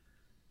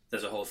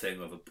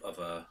thing of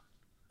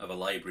a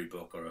library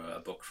book or a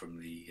book from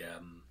the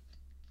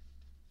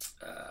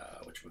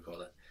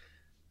whatchamacallit,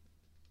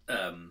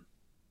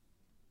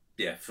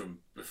 from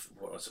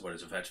what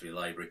is effectively a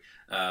library,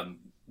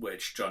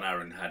 which John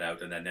Arryn had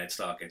out, and then Ned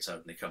Stark gets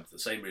out, and they come to the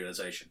same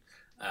realization.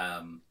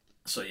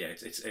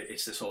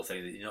 It's this whole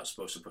thing that you're not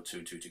supposed to put 2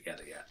 and 2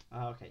 together yet.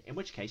 Okay, in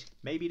which case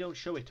maybe don't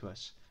show it to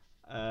us.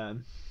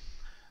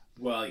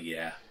 Well,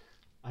 yeah.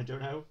 I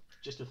don't know.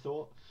 Just a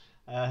thought.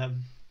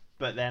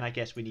 But then I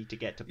guess we need to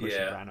get to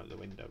pushing Bran out the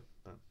window.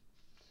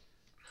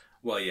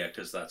 Well, yeah,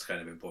 because that's kind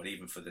of important.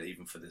 Even for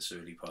this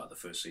early part of the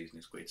first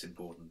season, it's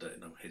important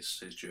that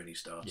his journey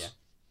starts.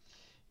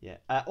 Yeah.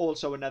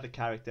 Also, another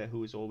character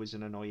who is always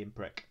an annoying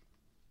prick.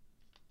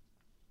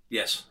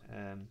 Yes.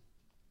 I'm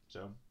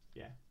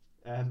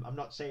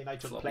not saying I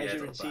took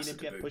pleasure in seeing him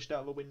get pushed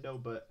out of a window,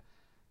 but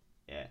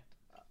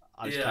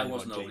I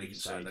wasn't overly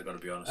concerned. I got to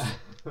be honest.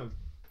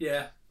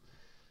 Yeah.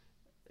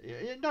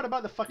 Not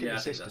about the fucking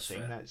sister thing.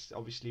 Fair. That's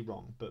obviously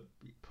wrong. But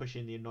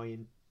pushing the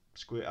annoying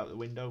squirt out the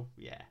window,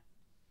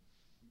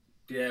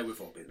 Yeah, we've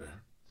all been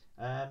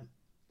there.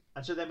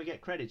 And so then we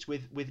get credits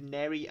with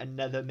nary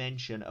another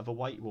mention of a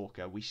White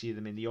Walker. We see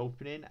them in the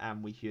opening,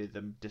 and we hear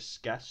them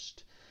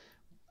discussed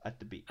at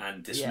the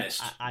and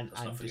dismissed. And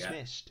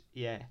dismissed.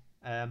 Yeah.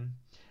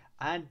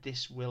 And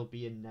this will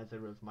be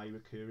another of my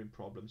recurring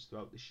problems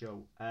throughout the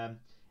show.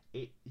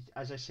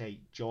 As I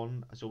say,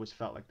 Jon has always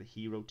felt like the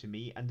hero to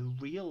me, and the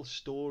real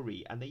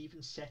story, and they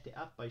even set it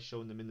up by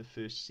showing them in the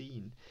first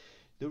scene.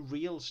 The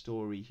real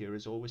story here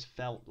has always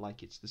felt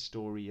like it's the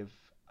story of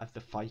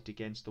the fight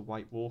against the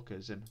White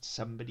Walkers and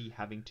somebody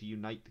having to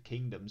unite the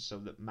kingdoms so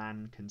that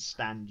man can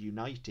stand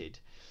united.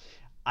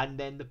 And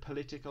then the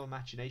political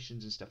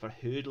machinations and stuff are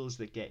hurdles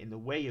that get in the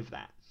way of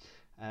that.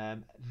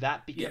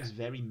 That becomes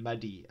very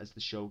muddy as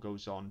the show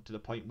goes on, to the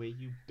point where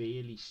you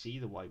barely see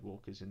the White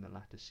Walkers in the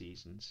latter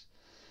seasons.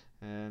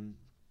 And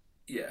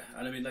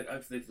I mean, like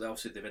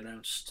obviously they've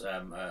announced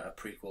a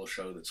prequel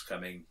show that's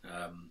coming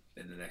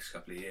in the next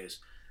couple of years,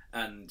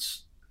 and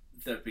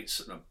there've been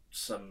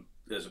some.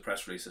 There's a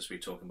press release this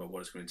week talking about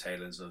what it's going to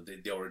entail and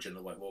the origin of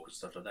the White Walkers,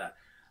 stuff like that.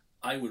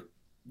 I would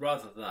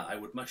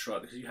much rather,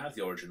 because you have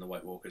the origin of the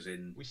White Walkers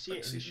in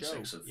season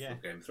 6 of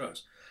Game of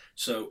Thrones.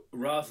 So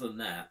rather than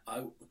that,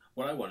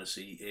 what I want to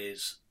see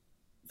is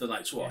the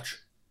Night's Watch.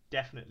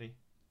 Definitely.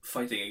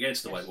 fighting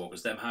against the White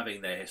Walkers, them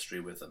having their history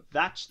with them.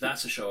 That's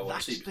a show I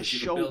want to see, the because you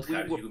show can build we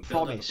characters, were you can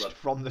build promised up a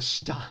from the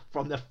start,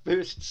 from the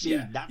first scene.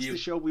 Yeah, that's the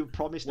show we were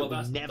promised that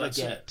we never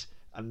get,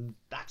 and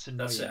that's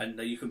annoying. That's it. And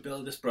you can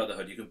build this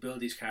brotherhood. You can build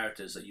these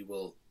characters that you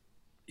will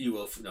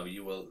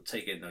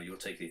take it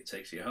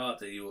to your heart,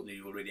 that you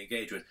will really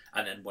engage with,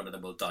 and then one of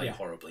them will die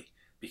horribly,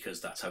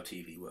 because that's how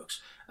TV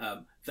works.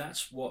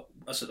 That's what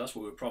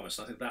we were promised.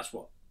 I think that's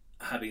what,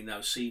 having now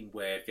seen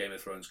where Game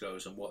of Thrones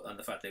goes and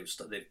the fact they've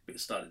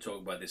started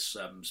talking about this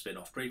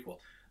spin-off prequel,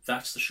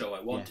 that's the show I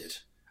wanted,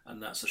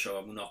 and that's the show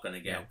I'm not going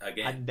to get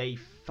again. And they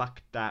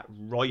fucked that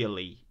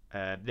royally.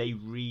 They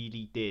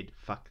really did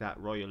fuck that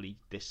royally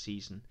this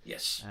season.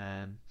 Yes.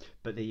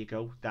 But there you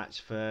go. That's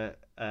for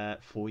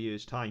 4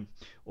 years' time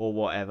or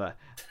whatever.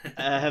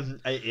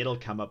 It'll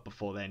come up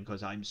before then,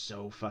 because I'm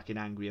so fucking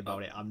angry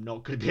about it. I'm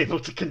not going to be able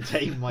to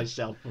contain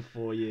myself for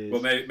 4 years.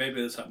 Well,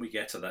 maybe the time we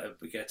get to that,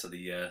 if we get to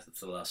the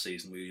last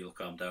season, you'll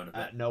calm down a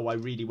bit. No, I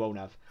really won't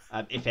have.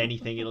 If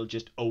anything, it'll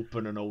just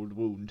open an old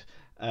wound.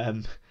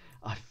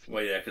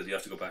 Well, yeah, because you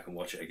have to go back and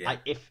watch it again.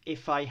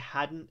 If I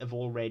hadn't have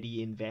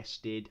already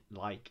invested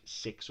like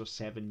 6 or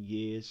 7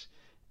 years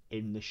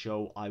in the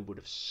show, I would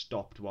have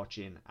stopped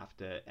watching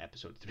after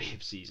episode 3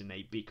 of season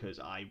 8, because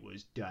I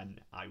was done.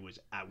 I was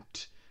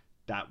out.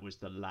 That was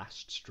the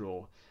last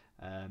straw.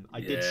 I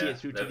did see it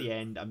through to the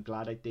end. I'm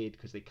glad I did,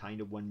 because they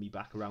kind of won me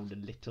back around a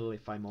little,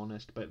 if I'm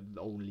honest, but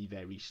only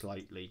very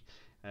slightly.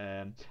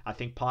 I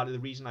think part of the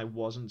reason I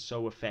wasn't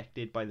so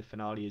affected by the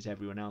finale as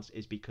everyone else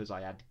is because I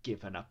had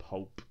given up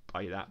hope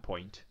by that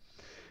point.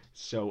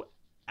 So,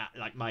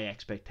 like, my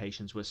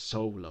expectations were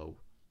so low,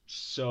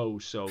 so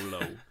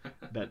low,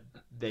 that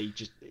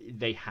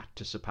they had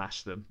to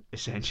surpass them,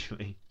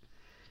 essentially.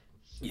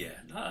 Yeah,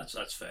 no,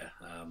 that's fair.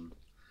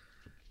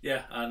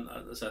 Yeah, and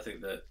I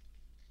think that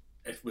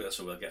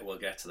we'll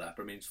get to that.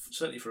 But I mean,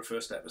 certainly for a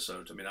first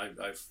episode, I mean,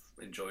 I've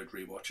enjoyed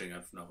rewatching.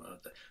 I've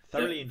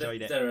thoroughly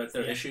enjoyed it. There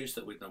are issues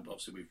that we've come up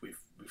with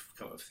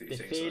a few things.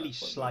 They're fairly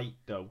slight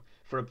though.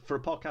 For a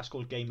podcast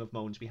called Game of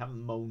Moans, we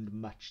haven't moaned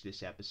much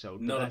this episode.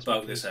 Not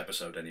about this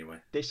episode, anyway.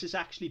 This has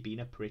actually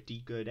been a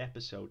pretty good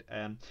episode.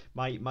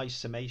 My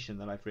summation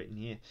that I've written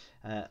here,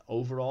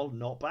 overall,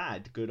 not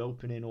bad. Good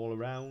opening all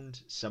around.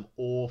 Some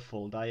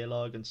awful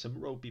dialogue and some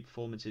ropey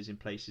performances in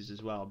places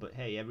as well. But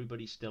hey,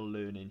 everybody's still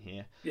learning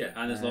here. Yeah,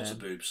 and there's lots of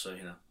boobs, so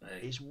you know.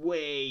 Hey. It's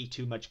way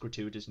too much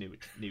gratuitous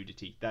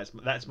nudity. That's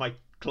my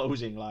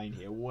closing line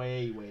here.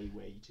 Way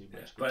too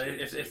much. Yeah. But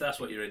if that's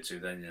what you're into,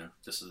 then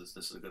this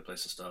is a good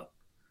place to start.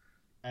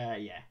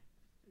 Yeah.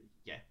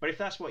 But if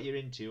that's what you're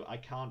into, I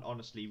can't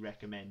honestly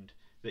recommend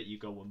that you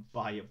go and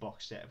buy a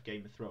box set of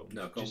Game of Thrones.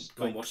 No,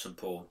 go and watch some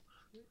porn.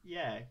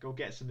 Yeah, go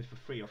get something for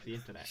free off the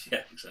internet.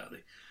 Yeah, exactly.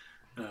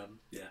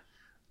 Yeah.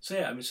 So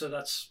yeah, I mean, so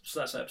that's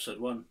episode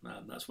 1.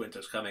 That's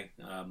Winter's Coming.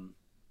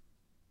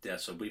 Yeah,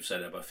 so we've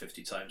said it about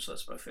 50 times, so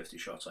that's about 50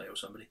 shots I owe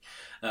somebody.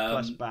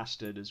 Plus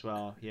Bastard as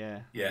well, yeah.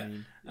 Yeah.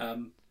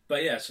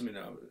 But yes, I mean,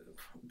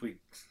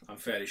 I'm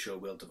fairly sure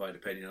we'll divide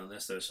opinion on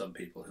this. There are some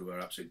people who are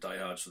absolute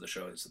diehards for the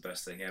show. It's the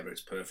best thing ever.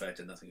 It's perfect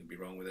and nothing can be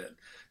wrong with it.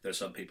 There are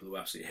some people who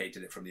absolutely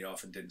hated it from the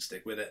off and didn't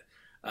stick with it.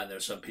 And there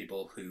are some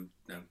people who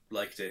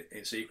liked it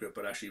in secret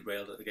but actually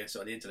railed against it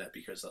on the internet,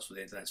 because that's what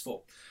the internet's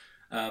for.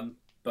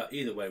 But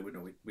either way,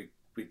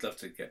 we'd love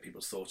to get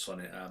people's thoughts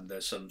on it.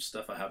 There's some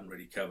stuff I haven't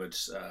really covered,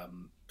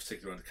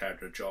 particularly on the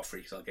character of Joffrey,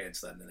 because I'll get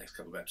into that in the next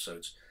couple of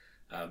episodes.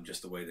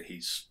 Just the way that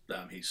he's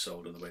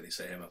sold and the way they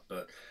set him up.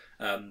 But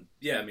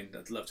yeah, I mean,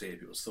 I'd love to hear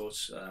people's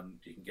thoughts.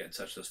 You can get in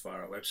touch with us via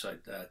our website,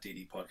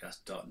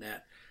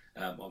 ddpodcast.net,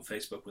 on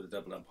Facebook with the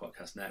Double Down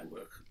Podcast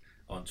Network,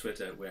 on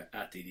Twitter we're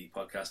at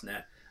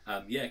ddpodcastnet.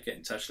 Yeah, get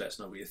in touch, let us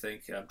know what you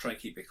think. Try and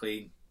keep it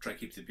clean, try and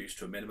keep the abuse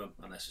to a minimum,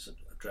 unless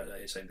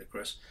it's aimed at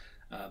Chris.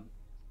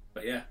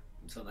 But yeah,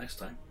 until next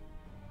time.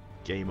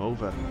 Game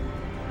over.